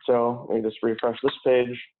right, so let me just refresh this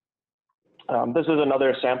page. This is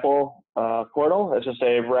another sample portal. It's just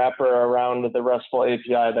a wrapper around the RESTful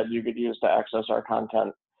API that you could use to access our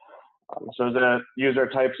content. So the user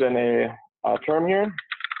types in a term here,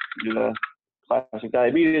 do the classic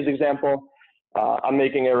diabetes example. I'm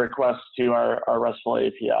making a request to our RESTful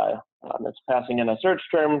API. It's passing in a search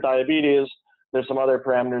term, diabetes. There's some other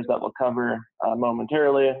parameters that we'll cover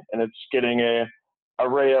momentarily, and it's getting an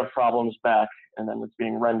array of problems back, and then it's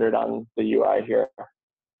being rendered on the UI here.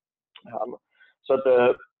 So at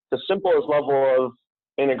the simplest level of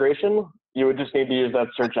integration, you would just need to use that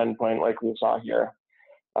search endpoint like we saw here.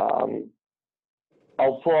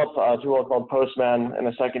 I'll pull up a tool called Postman in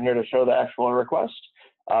a second here to show the actual request,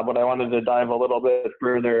 but I wanted to dive a little bit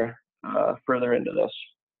further into this.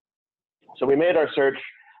 So we made our search,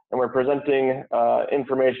 and we're presenting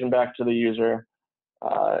information back to the user,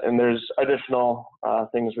 and there's additional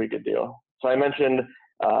things we could do. So I mentioned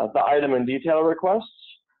the item and detail requests.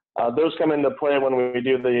 Those come into play when we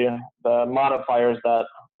do the modifiers that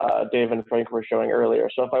Dave and Frank were showing earlier.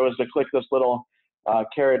 So if I was to click this little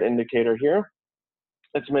caret indicator here,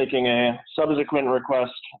 it's making a subsequent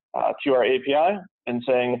request to our API and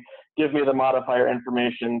saying, give me the modifier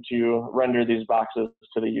information to render these boxes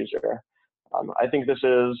to the user. I think this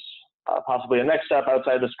is possibly a next step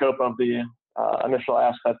outside the scope of the initial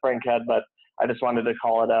ask that Frank had, but I just wanted to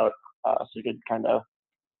call it out so you could kind of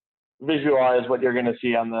visualize what you're going to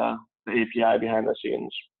see on the API behind the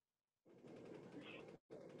scenes.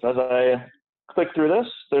 So as I click through this,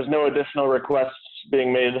 there's no additional requests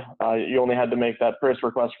being made. You only had to make that first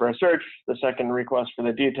request for a search, the second request for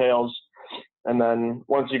the details, and then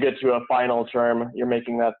once you get to a final term, you're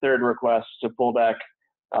making that third request to pull back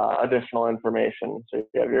additional information. So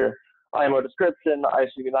you have your IMO description,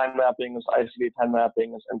 ICD-9 mappings, ICD-10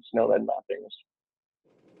 mappings, and SNOMED mappings.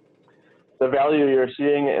 The value you're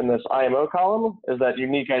seeing in this IMO column is that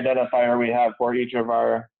unique identifier we have for each of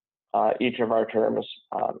our terms.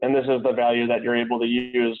 And this is the value that you're able to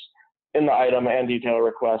use in the item and detail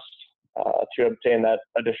request to obtain that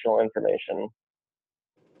additional information.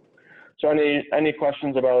 So any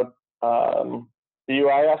questions about the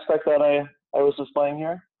UI aspect that I was displaying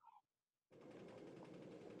here?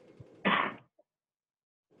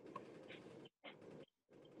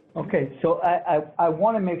 Okay, so I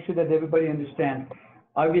want to make sure that everybody understands.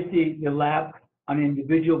 Obviously, the lab on an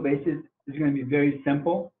individual basis is going to be very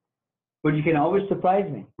simple, but you can always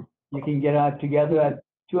surprise me. You can get together,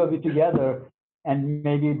 two of you together, and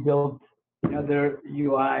maybe build another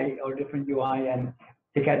UI or different UI and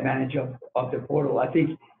take advantage of the portal. I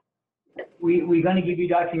think we're going to give you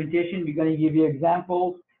documentation, we're going to give you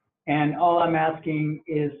examples, and all I'm asking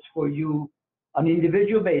is for you on an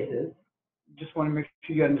individual basis, just want to make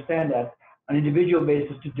sure you understand that, on an individual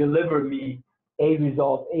basis to deliver me a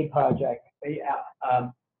result, a project,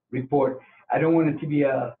 a report. I don't want it to be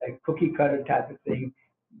a cookie cutter type of thing,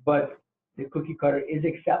 but the cookie cutter is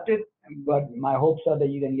accepted, but my hopes are that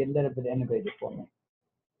you're going to get a little bit innovative for me.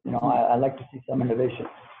 I like to see some innovation.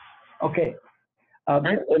 Okay.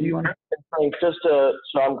 Just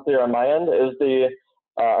so I'm clear on my end, is the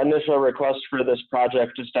initial request for this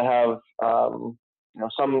project just to have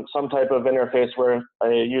some type of interface where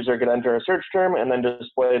a user could enter a search term and then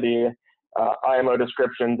display the IMO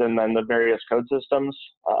descriptions and then the various code systems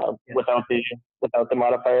without the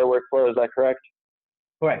modifier workflow. Is that correct?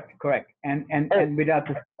 Correct. And without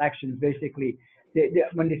the selections, basically,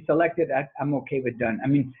 when they select it, I'm okay with done. I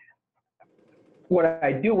mean, what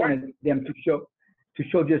I do want them to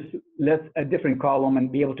show just a different column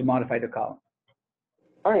and be able to modify the column.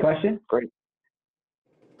 All right. Question? Great.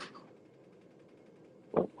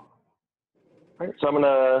 All right, so I'm going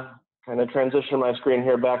to kind of transition my screen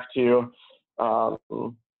here back to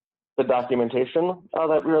the documentation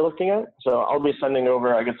that we were looking at. So I'll be sending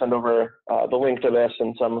over, I could send over the link to this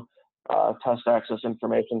and some test access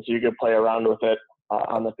information so you could play around with it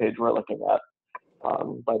on the page we're looking at.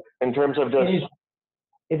 But in terms of just...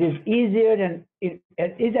 It is easier than, it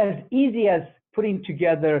is as easy as putting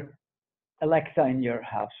together Alexa in your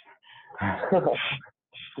house.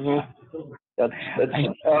 That's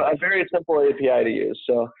a very simple API to use.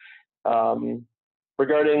 So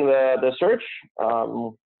regarding the search,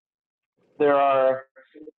 there are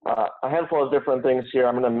a handful of different things here.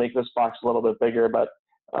 I'm going to make this box a little bit bigger, but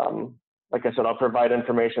like I said, I'll provide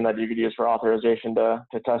information that you could use for authorization to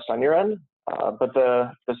test on your end. But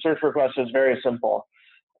the search request is very simple.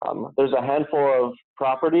 There's a handful of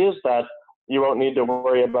properties that you won't need to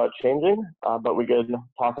worry about changing, but we could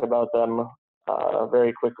talk about them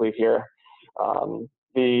very quickly here.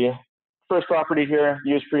 The first property here,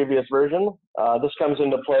 use previous version. This comes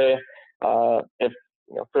into play if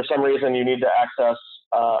for some reason you need to access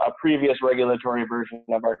a previous regulatory version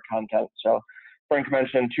of our content. So Frank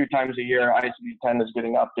mentioned 2 times a year, ICD-10 is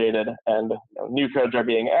getting updated, and new codes are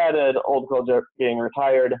being added, old codes are being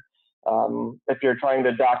retired. If you're trying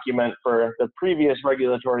to document for the previous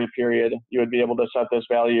regulatory period, you would be able to set this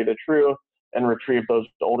value to true and retrieve those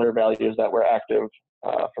older values that were active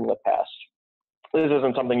from the past. This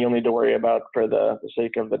isn't something you'll need to worry about for the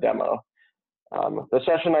sake of the demo. The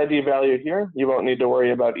session ID value here, you won't need to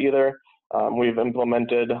worry about either. We've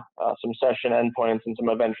implemented some session endpoints and some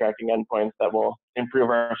event tracking endpoints that will improve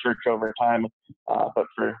our search over time. But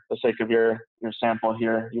for the sake of your sample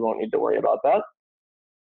here, you won't need to worry about that.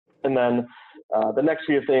 And then the next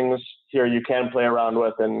few things here you can play around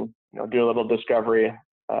with and do a little discovery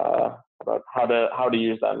about how to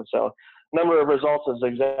use them. So number of results is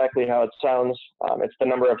exactly how it sounds. It's the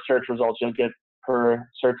number of search results you'll get per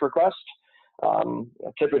search request.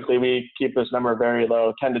 Typically, we keep this number very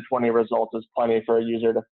low. 10 to 20 results is plenty for a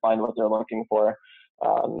user to find what they're looking for.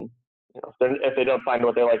 If they don't find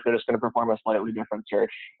what they like, they're just going to perform a slightly different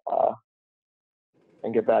search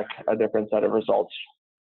and get back a different set of results.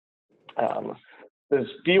 This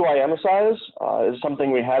DYM size is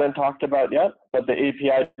something we hadn't talked about yet, but the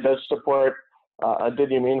API does support a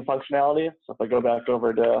did you mean functionality. So if I go back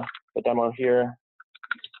over to the demo here,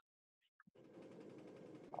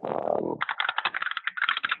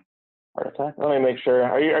 heart attack. Let me make sure.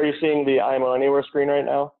 Are you seeing the IMO Anywhere screen right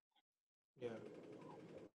now? Yeah.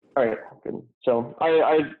 All right, good. So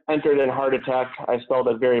I entered in heart attack. I spelled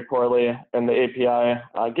it very poorly, and the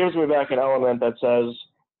API gives me back an element that says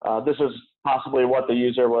this is possibly what the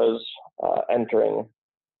user was entering.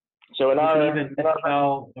 So in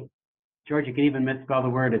George, you can even misspell the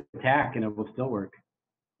word attack, and it will still work.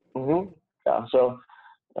 Yeah. So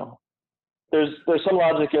there's some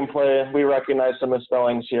logic in play. We recognize some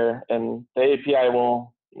misspellings here, and the API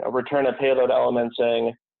will return a payload element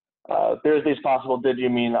saying there's these possible did you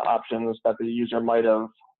mean options that the user might have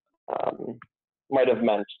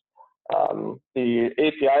meant. The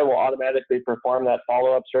API will automatically perform that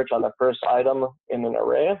follow-up search on the first item in an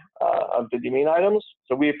array of did you mean items.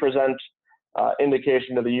 So we present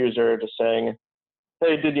indication to the user just saying,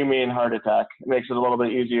 hey, did you mean heart attack? It makes it a little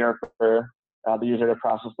bit easier for the user to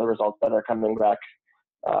process the results that are coming back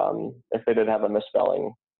if they did have a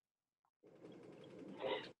misspelling.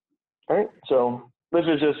 All right, so this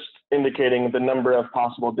is just indicating the number of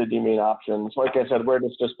possible did you mean options. Like I said, we're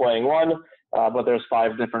just displaying one, but there's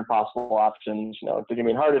 5 different possible options. Did you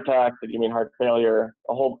mean heart attack? Did you mean heart failure?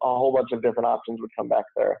 A whole bunch of different options would come back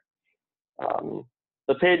there.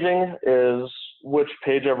 The paging is which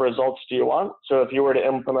page of results do you want? So if you were to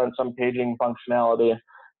implement some paging functionality,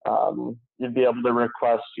 you'd be able to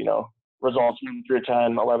request, results 1 through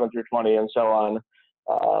 10, 11 through 20, and so on.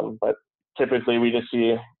 But typically, we just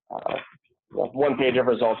see 1 page of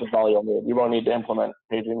results is all you'll need. You won't need to implement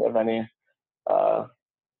paging of any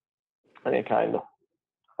kind.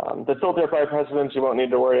 The filter by precedence you won't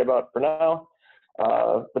need to worry about for now.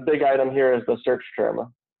 The big item here is the search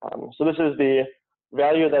term. So this is the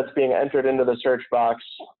value that's being entered into the search box.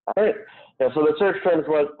 All right. Yeah, so the search term is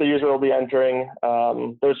what the user will be entering.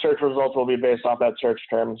 Those search results will be based off that search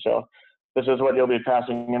term. So this is what you'll be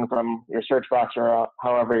passing in from your search box or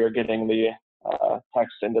however you're getting the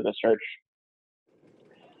text into the search.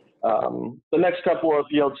 The next couple of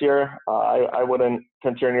fields here, I wouldn't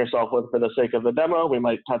concern yourself with for the sake of the demo. We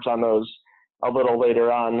might touch on those a little later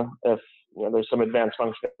on if there's some advanced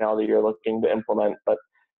functionality you're looking to implement. But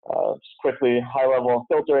just quickly, high-level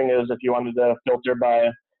filtering is if you wanted to filter by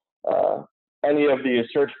any of the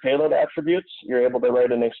search payload attributes, you're able to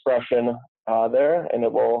write an expression there, and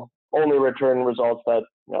it will only return results that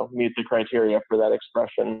meet the criteria for that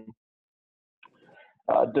expression.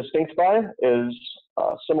 Distinct by is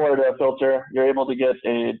similar to a filter. You're able to get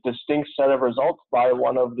a distinct set of results by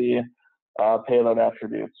one of the payload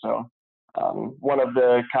attributes. So one of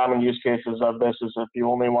the common use cases of this is if you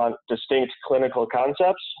only want distinct clinical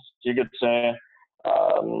concepts, you could say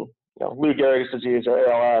Lou Gehrig's disease or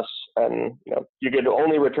ALS, and you could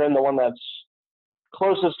only return the one that's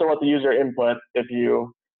closest to what the user input if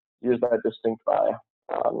you use that distinct by.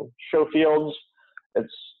 Show fields,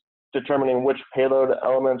 it's determining which payload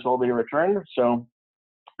elements will be returned. So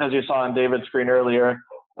as you saw on David's screen earlier,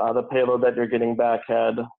 the payload that you're getting back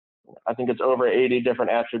had, I think it's over 80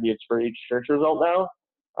 different attributes for each search result now.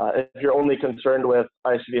 If you're only concerned with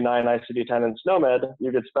ICD-9, ICD-10, and SNOMED,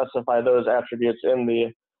 you could specify those attributes in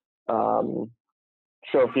the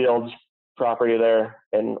show fields property there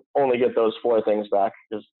and only get those 4 things back,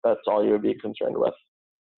 because that's all you would be concerned with.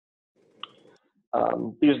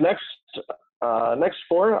 These next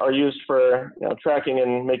 4 are used for tracking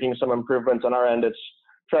and making some improvements on our end. It's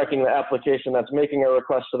tracking the application that's making a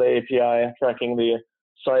request to the API, tracking the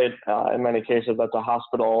site. In many cases, that's a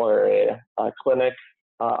hospital or a clinic.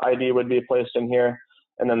 ID would be placed in here,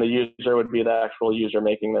 and then the user would be the actual user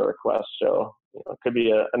making the request. So it could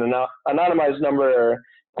be an anonymized number,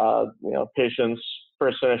 or patient's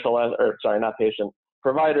first initial, or sorry, not patient,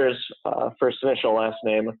 provider's first initial last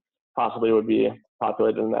name possibly would be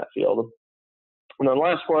populated in that field. And then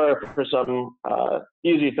last 4 for some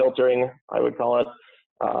easy filtering, I would call it.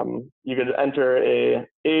 You could enter a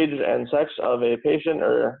age and sex of a patient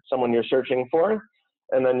or someone you're searching for,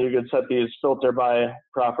 and then you could set these filter by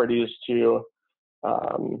properties to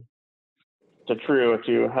true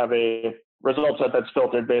to have a result set that's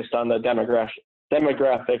filtered based on the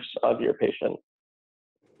demographics of your patient.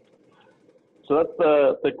 So that's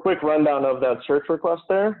the quick rundown of that search request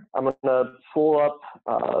there. I'm going to pull up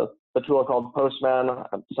the tool called Postman.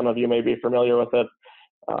 Some of you may be familiar with it,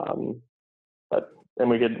 and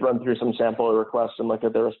we could run through some sample requests and look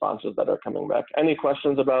at the responses that are coming back. Any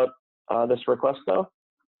questions about this request though?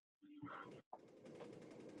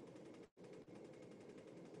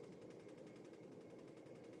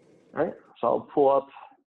 All right, so I'll pull up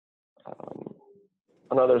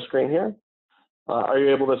another screen here. Are you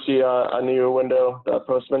able to see a new window, the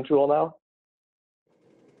Postman tool now?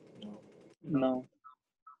 No.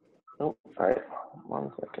 Oh, all right,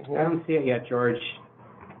 1 second here. I don't see it yet, George.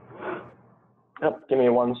 Yep, give me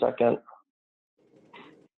 1 second.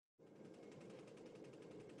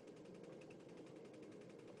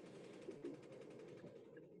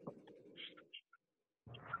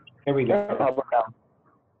 Here we go. How about now?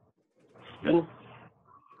 Good. All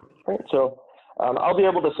right, so I'll be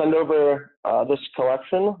able to send over this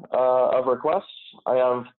collection of requests. I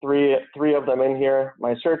have three of them in here: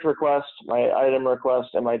 my search request, my item request,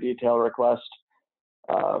 and my detail request.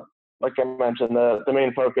 Like I mentioned, the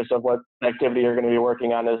main focus of what activity you're going to be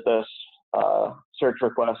working on is this search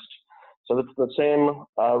request. So it's the same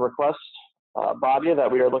request body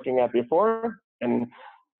that we were looking at before, and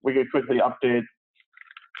we could quickly update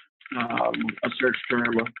a search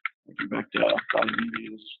term. Go back to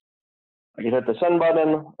diabetes. I can hit the send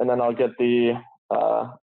button, and then I'll get the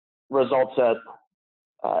result set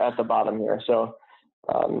at the bottom here. So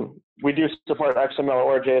we do support XML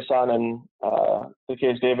or JSON, and the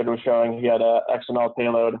case David was showing, he had a XML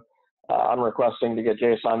payload on requesting to get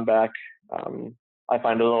JSON back. I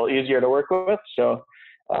find it a little easier to work with, so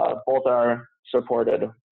both are supported.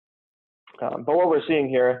 But what we're seeing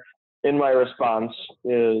here in my response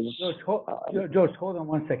is... George, hold on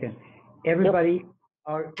 1 second. Everybody,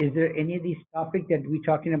 is there any of these topics that we're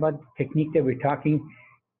talking about, technique that we're talking,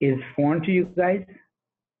 is foreign to you guys?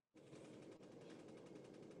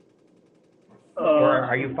 Or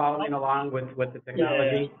are you following along with the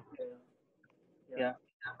technology? Yeah.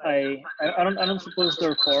 I don't suppose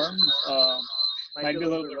they're foreign. Might be a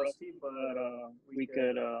little rusty, but we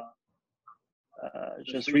could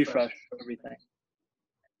just refresh everything.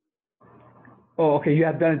 Oh, okay. You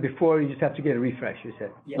have done it before. You just have to get a refresh, you said,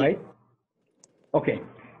 right? Okay.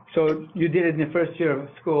 So you did it in the first year of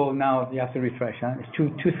school. Now you have to refresh, huh? It's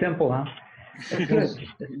too simple, huh? That's good.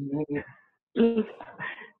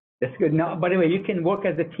 That's good. Now, by the way, you can work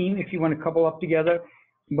as a team if you want to couple up together,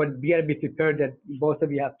 but you got to be prepared that both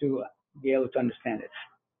of you have to be able to understand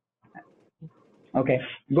it. Okay.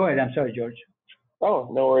 Go ahead. I'm sorry, George. Oh,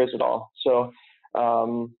 no worries at all. So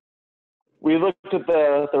we looked at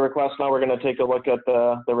the request. Now we're going to take a look at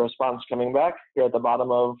the response coming back here at the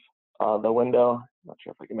bottom of the window. I'm not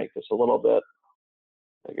sure if I can make this a little bit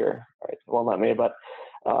bigger. All right, it won't let me, but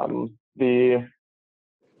the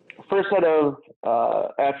first set of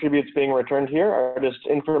attributes being returned here are just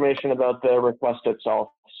information about the request itself.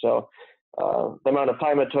 So the amount of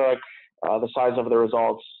time it took, the size of the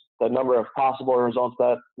results, the number of possible results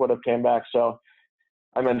that would have came back. So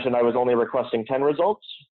I mentioned I was only requesting 10 results.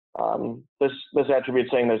 This attribute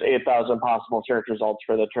saying there's 8,000 possible search results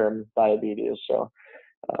for the term diabetes. So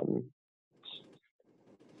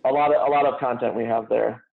a lot of content we have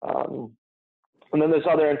there. And then there's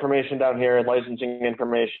other information down here, licensing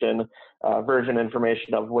information, version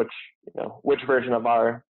information of which version of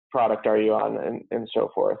our product are you on, and so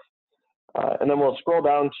forth. And then we'll scroll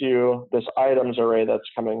down to this items array that's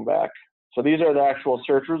coming back. So these are the actual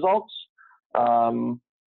search results.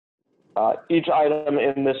 Each item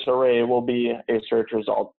in this array will be a search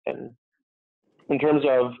result. And in terms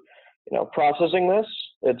of processing this,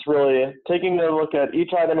 it's really taking a look at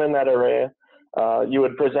each item in that array. You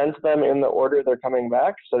would present them in the order they're coming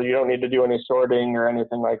back, so you don't need to do any sorting or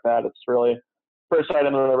anything like that. It's really first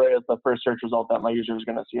item in the array is the first search result that my user is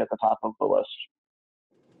going to see at the top of the list.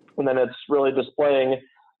 And then it's really displaying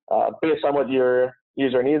based on what your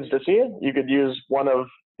user needs to see. You could use one of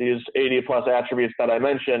these 80 plus attributes that I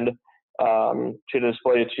mentioned to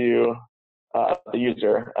display to the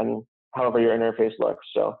user and however your interface looks.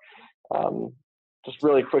 So just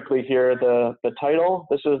really quickly here, the title,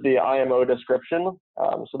 this is the IMO description.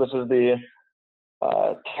 So this is the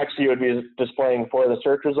text you would be displaying for the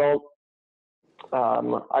search result.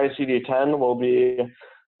 ICD-10 will be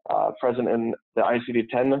present in the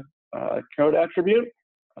ICD-10 code attribute.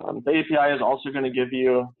 The API is also going to give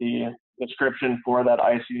you the description for that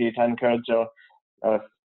ICD-10 code. So if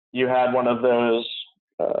you had one of those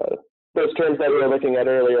terms that we were looking at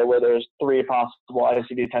earlier where there's 3 possible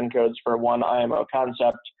ICD-10 codes for one IMO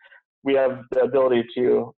concept, we have the ability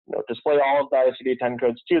to display all of the ICD-10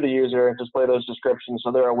 codes to the user, display those descriptions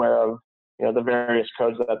so they're aware of the various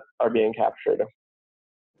codes that are being captured.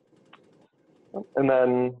 And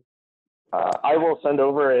then I will send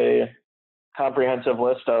over a comprehensive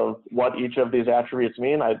list of what each of these attributes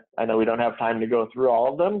mean. I know we don't have time to go through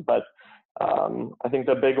all of them, but I think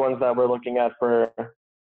the big ones that we're looking at for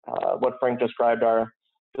what Frank described are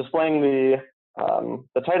displaying the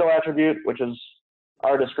title attribute, which is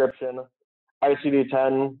our description,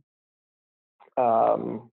 ICD-10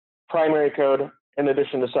 primary code in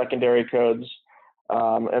addition to secondary codes,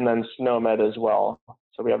 and then SNOMED as well.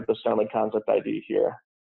 So we have the SNOMED concept ID here.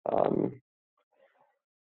 And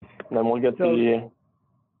then we'll get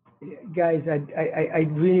guys, I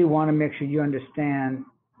really want to make sure you understand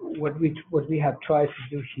what we have tried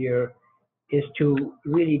to do here is to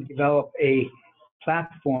really develop a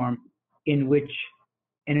platform in which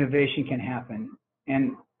innovation can happen.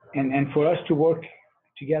 And for us to work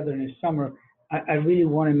together in the summer, I really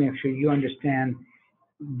want to make sure you understand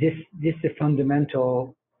this is a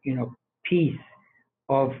fundamental, piece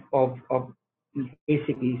of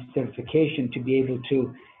basically certification to be able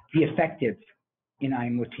to be effective in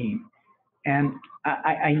IMO team. And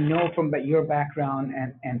I know from your background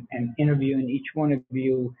and interviewing each one of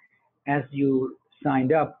you as you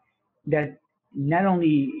signed up, that not only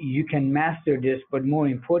you can master this, but more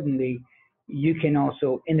importantly, you can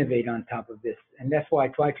also innovate on top of this. And that's why I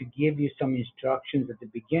try to give you some instructions at the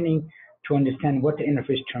beginning to understand what the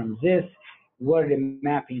interface terms is, what the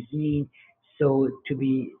mappings mean, so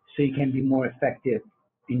you can be more effective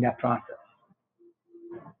in that process.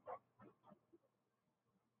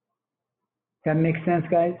 That makes sense,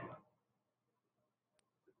 guys?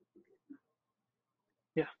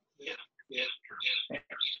 Yeah.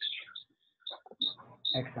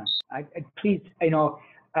 Excellent. Please,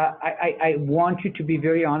 I want you to be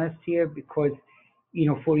very honest here because,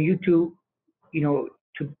 for you to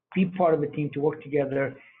be part of a team, to work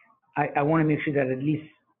together, I want to make sure that at least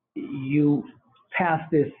you pass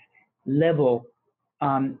this level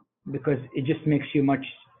because it just makes you much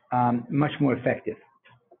more effective.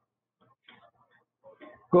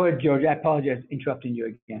 Go ahead, George. I apologize for interrupting you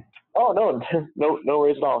again. Oh, no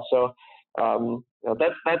worries at all. So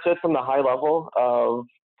that's it from the high level of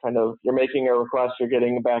kind of you're making a request, you're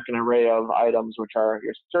getting back an array of items, which are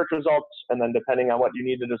your search results, and then depending on what you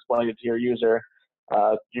need to display to your user,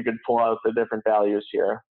 you could pull out the different values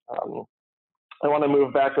here. I want to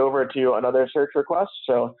move back over to another search request.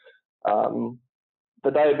 So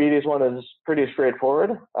the diabetes one is pretty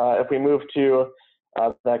straightforward. If we move to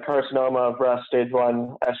that carcinoma of breast stage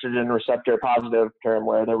 1 estrogen receptor positive term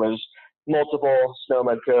where there was multiple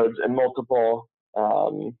SNOMED codes and multiple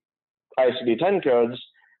ICD-10 codes,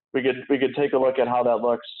 we could take a look at how that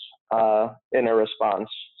looks in a response.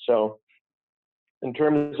 So in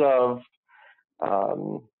terms of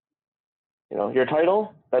your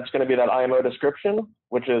title, that's going to be that IMO description,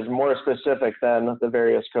 which is more specific than the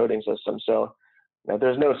various coding systems. So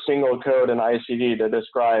there's no single code in ICD to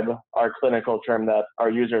describe our clinical term that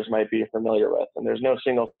our users might be familiar with, and there's no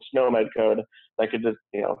single SNOMED code that could just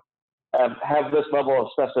have this level of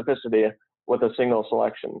specificity with a single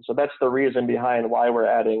selection. So that's the reason behind why we're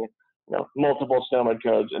adding multiple SNOMED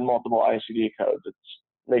codes and multiple ICD codes. It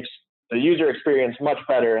makes the user experience much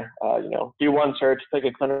better. Do one search, pick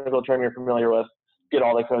a clinical term you're familiar with, get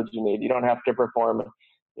all the codes you need. You don't have to perform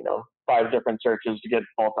 5 different searches to get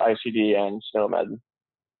both ICD and SNOMED.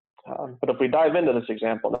 But if we dive into this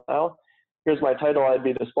example now, here's my title I'd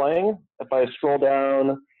be displaying. If I scroll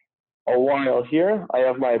down a while here, I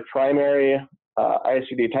have my primary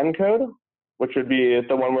ICD-10 code, which would be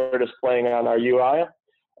the one we're displaying on our UI.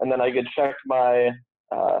 And then I could check my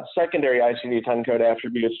secondary ICD-10 code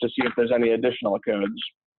attributes to see if there's any additional codes.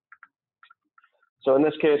 So in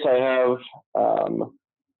this case, I have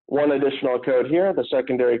one additional code here. The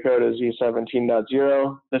secondary code is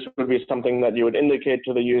E17.0. This would be something that you would indicate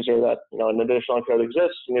to the user that an additional code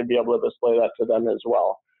exists, and you'd be able to display that to them as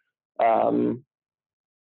well.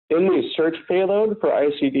 In the search payload for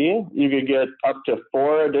ICD, you could get up to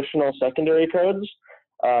 4 additional secondary codes,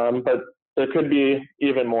 but there could be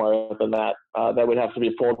even more than that. That would have to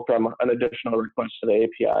be pulled from an additional request to the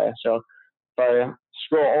API. So if I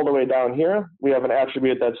scroll all the way down here, we have an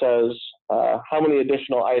attribute that says how many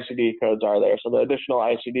additional ICD codes are there. So the additional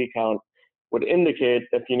ICD count would indicate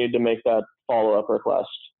if you need to make that follow-up request.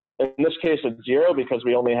 In this case, it's 0 because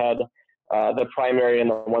we only had the primary and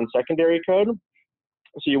the one secondary code.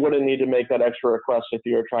 So you wouldn't need to make that extra request if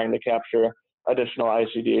you were trying to capture additional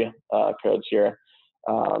ICD codes here.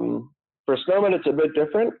 For Snowman, it's a bit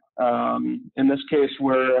different. In this case,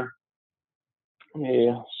 let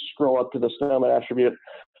me scroll up to the Snowman attribute.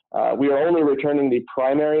 We are only returning the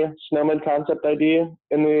primary Snowman concept ID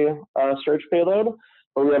in the search payload,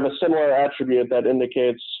 but we have a similar attribute that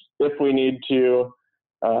indicates if we need to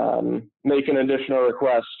make an additional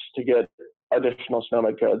request to get additional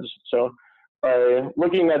Snowman codes. So by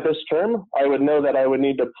looking at this term, I would know that I would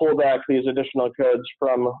need to pull back these additional codes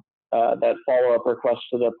from that follow-up request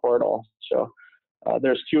to the portal. So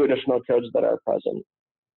there's 2 additional codes that are present.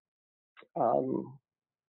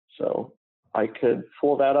 So I could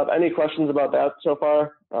pull that up. Any questions about that so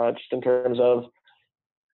far? Just in terms of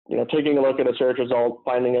taking a look at a search result,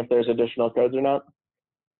 finding if there's additional codes or not.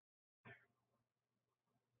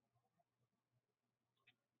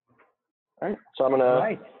 All right. So I'm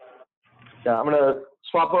gonna. Yeah, I'm going to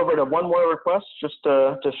swap over to one more request just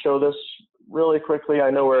to show this really quickly. I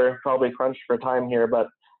know we're probably crunched for time here, but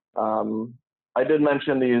I did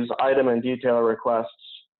mention these item and detail requests.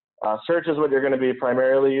 Search is what you're going to be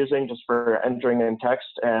primarily using just for entering in text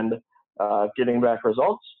and getting back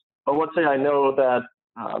results. But let's say I know that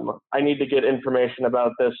I need to get information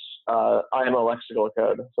about this IMO lexical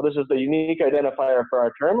code. So this is the unique identifier for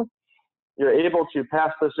our term. You're able to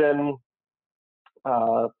pass this in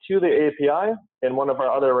to the API in one of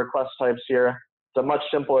our other request types here. It's a much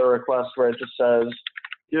simpler request where it just says,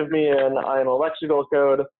 give me an IMO lexical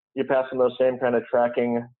code. You pass in those same kind of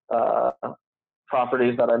tracking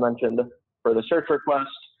properties that I mentioned for the search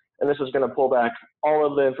request. And this is going to pull back all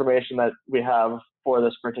of the information that we have for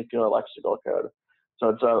this particular lexical code. So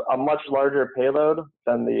it's a much larger payload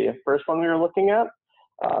than the first one we were looking at,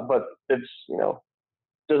 but it's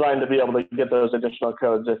designed to be able to get those additional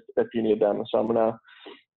codes if you need them. So I'm going to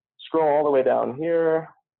scroll all the way down here.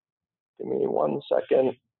 Give me 1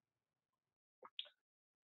 second.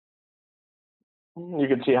 You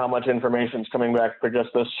can see how much information is coming back for just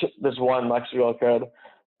this one lexical code.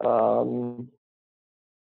 All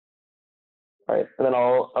right, and then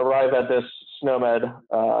I'll arrive at this SNOMED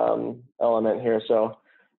element here. So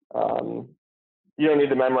you don't need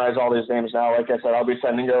to memorize all these names now. Like I said, I'll be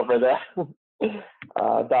sending over the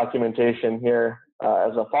documentation here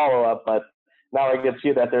as a follow-up, but now I can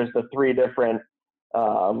see that there's the 3 different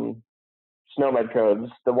SNOMED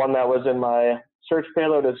codes. The one that was in my search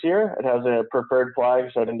payload is here. It has a preferred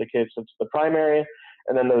flag, so it indicates it's the primary,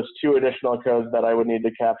 and then those 2 additional codes that I would need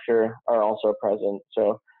to capture are also present.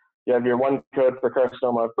 So you have your 1 code for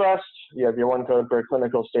carcinoma of breast, you have your 1 code for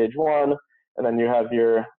clinical stage 1, and then you have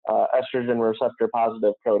your estrogen receptor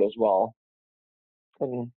positive code as well.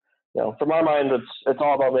 And from our mind, it's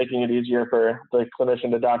all about making it easier for the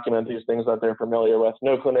clinician to document these things that they're familiar with.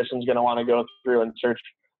 No clinician's going to want to go through and search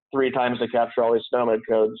 3 times to capture all these SNOMED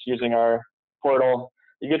codes. Using our portal,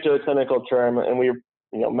 you get to a clinical term, and we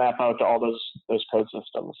map out to all those code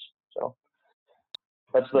systems. So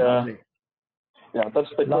that's the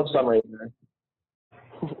quick summary there.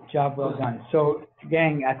 Job well done. So,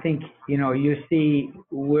 gang, I think you see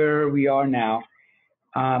where we are now.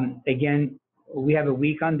 Again, we have a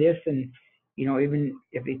week on this, and even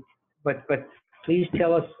if it, but please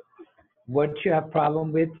tell us what you have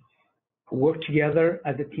problem with. Work together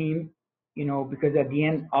as a team, because at the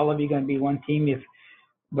end, all of you are going to be one team.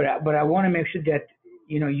 But I want to make sure that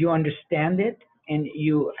you understand it, and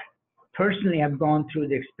you personally have gone through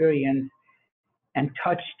the experience and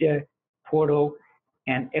touched the portal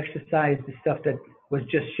and exercised the stuff that was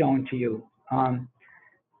just shown to you.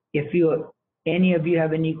 If any of you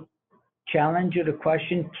have any challenge or the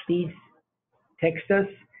question, please text us.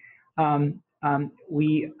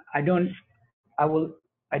 I will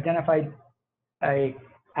identify a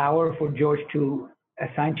hour for George to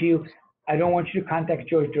assign to you. I don't want you to contact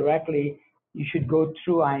George directly. You should go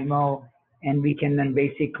through IMO, and we can then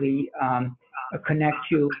basically connect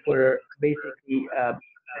you for basically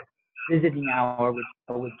visiting hour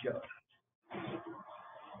with Joe.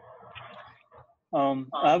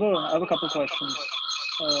 I have a couple questions.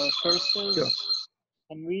 First is, Sure.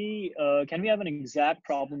 can we have an exact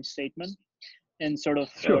problem statement in sort of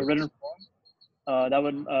Sure. written form? That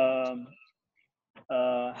would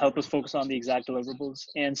help us focus on the exact deliverables.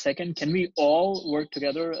 And second, can we all work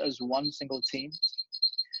together as one single team,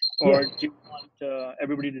 or Yes. do you want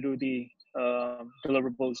everybody to do the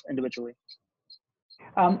deliverables individually?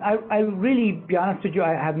 I really, be honest with you,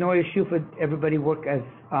 I have no issue with everybody work as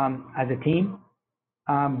a team,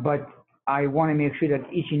 but I want to make sure that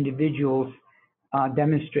each individual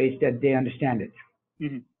demonstrates that they understand it.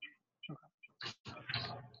 Mm-hmm.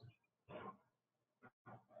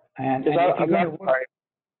 And Sorry,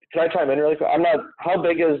 can I chime in really quick? How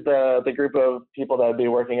big is the group of people that would be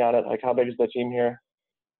working on it? Like, how big is the team here?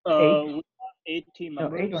 We have 8 team No,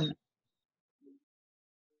 members. 8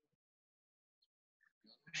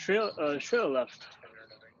 Shreya left.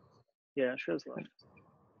 Yeah, Shreya's left.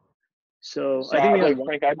 So So I think we like, have one.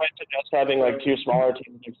 Frank, I might suggest having like 2 smaller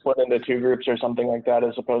teams like, split into 2 groups or something like that,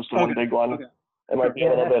 as opposed to one big one. Okay. It might be a Yeah,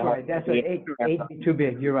 little that's bit right. hard. That's right. 8 be too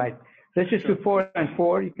big. You're right. Let's just do 4 and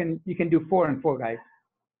 4. You can do 4 and 4, guys.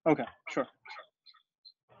 Okay, sure.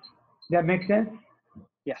 That makes sense?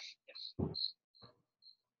 Yes.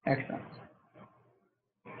 Excellent.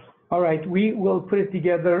 All right, we will put it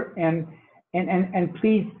together, and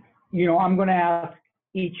please, I'm going to ask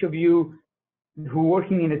each of you who are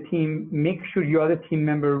working in a team, make sure your other team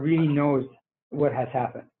member really knows what has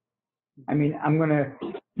happened. I mean, I'm going to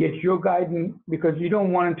get your guidance, because you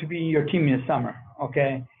don't want it to be your team in the summer,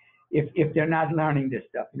 okay? If they're not learning this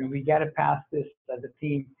stuff, we got to pass this as a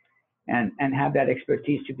team and have that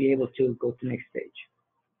expertise to be able to go to the next stage.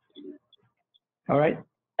 All right?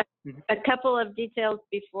 A couple of details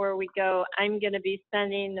before we go. I'm going to be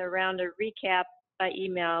sending around a recap by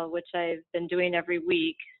email, which I've been doing every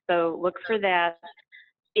week. So look for that.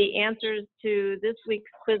 The answers to this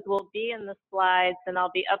week's quiz will be in the slides, and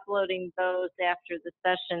I'll be uploading those after the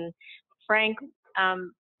session. Frank,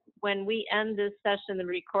 when we end this session, the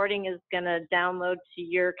recording is going to download to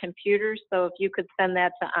your computer. So if you could send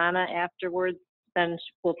that to Anna afterwards, then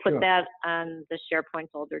we'll put that on the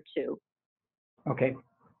SharePoint folder too. Okay.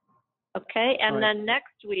 Okay, and All right. then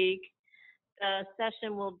next week, the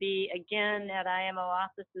session will be again at IMO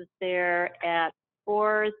offices there at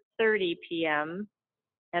 4:30 p.m.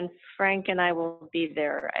 And Frank and I will be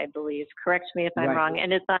there, I believe. Correct me if I'm Right. wrong.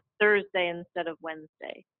 And it's on Thursday instead of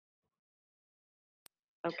Wednesday.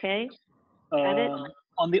 Okay? Got it?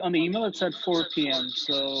 On the email it said 4 p.m.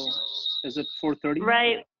 So is it 4:30?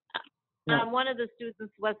 Right. No. One of the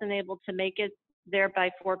students wasn't able to make it there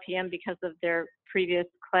by 4 p.m. because of their previous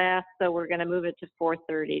class, so we're going to move it to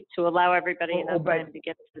 4:30 to allow everybody enough time to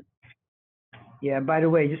get to. Yeah, by the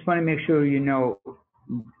way, just want to make sure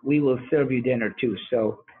we will serve you dinner too,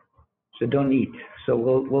 so don't eat. So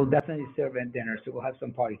we'll definitely serve at dinner, so we'll have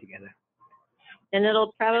some party together. And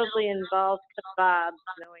it'll probably involve kebabs,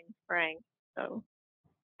 knowing Frank, so.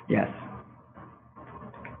 Yes.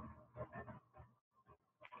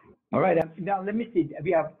 All right, now let me see.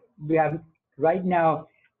 We have right now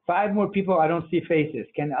 5 more people. I don't see faces.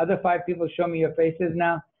 Can the other 5 people show me your faces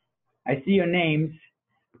now? I see your names.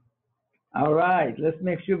 All right, let's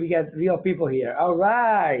make sure we get real people here. All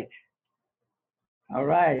right. All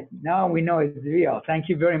right, now we know it's real. Thank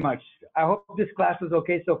you very much. I hope this class was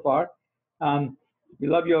okay so far. We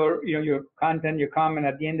love your content, your comment.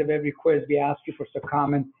 At the end of every quiz, we ask you for some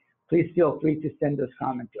comment. Please feel free to send those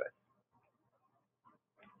comments to us.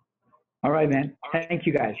 All right, man. Thank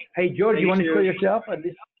you, guys. Hey, George, you want to show yourself? At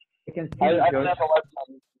least I can see you, George.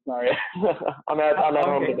 Sorry. I'm at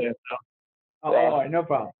home today. So. Oh, all right, no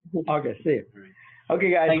problem. Okay, see you.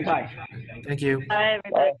 Okay, guys, bye. Thank you. Bye,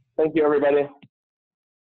 everybody. Thank you, everybody.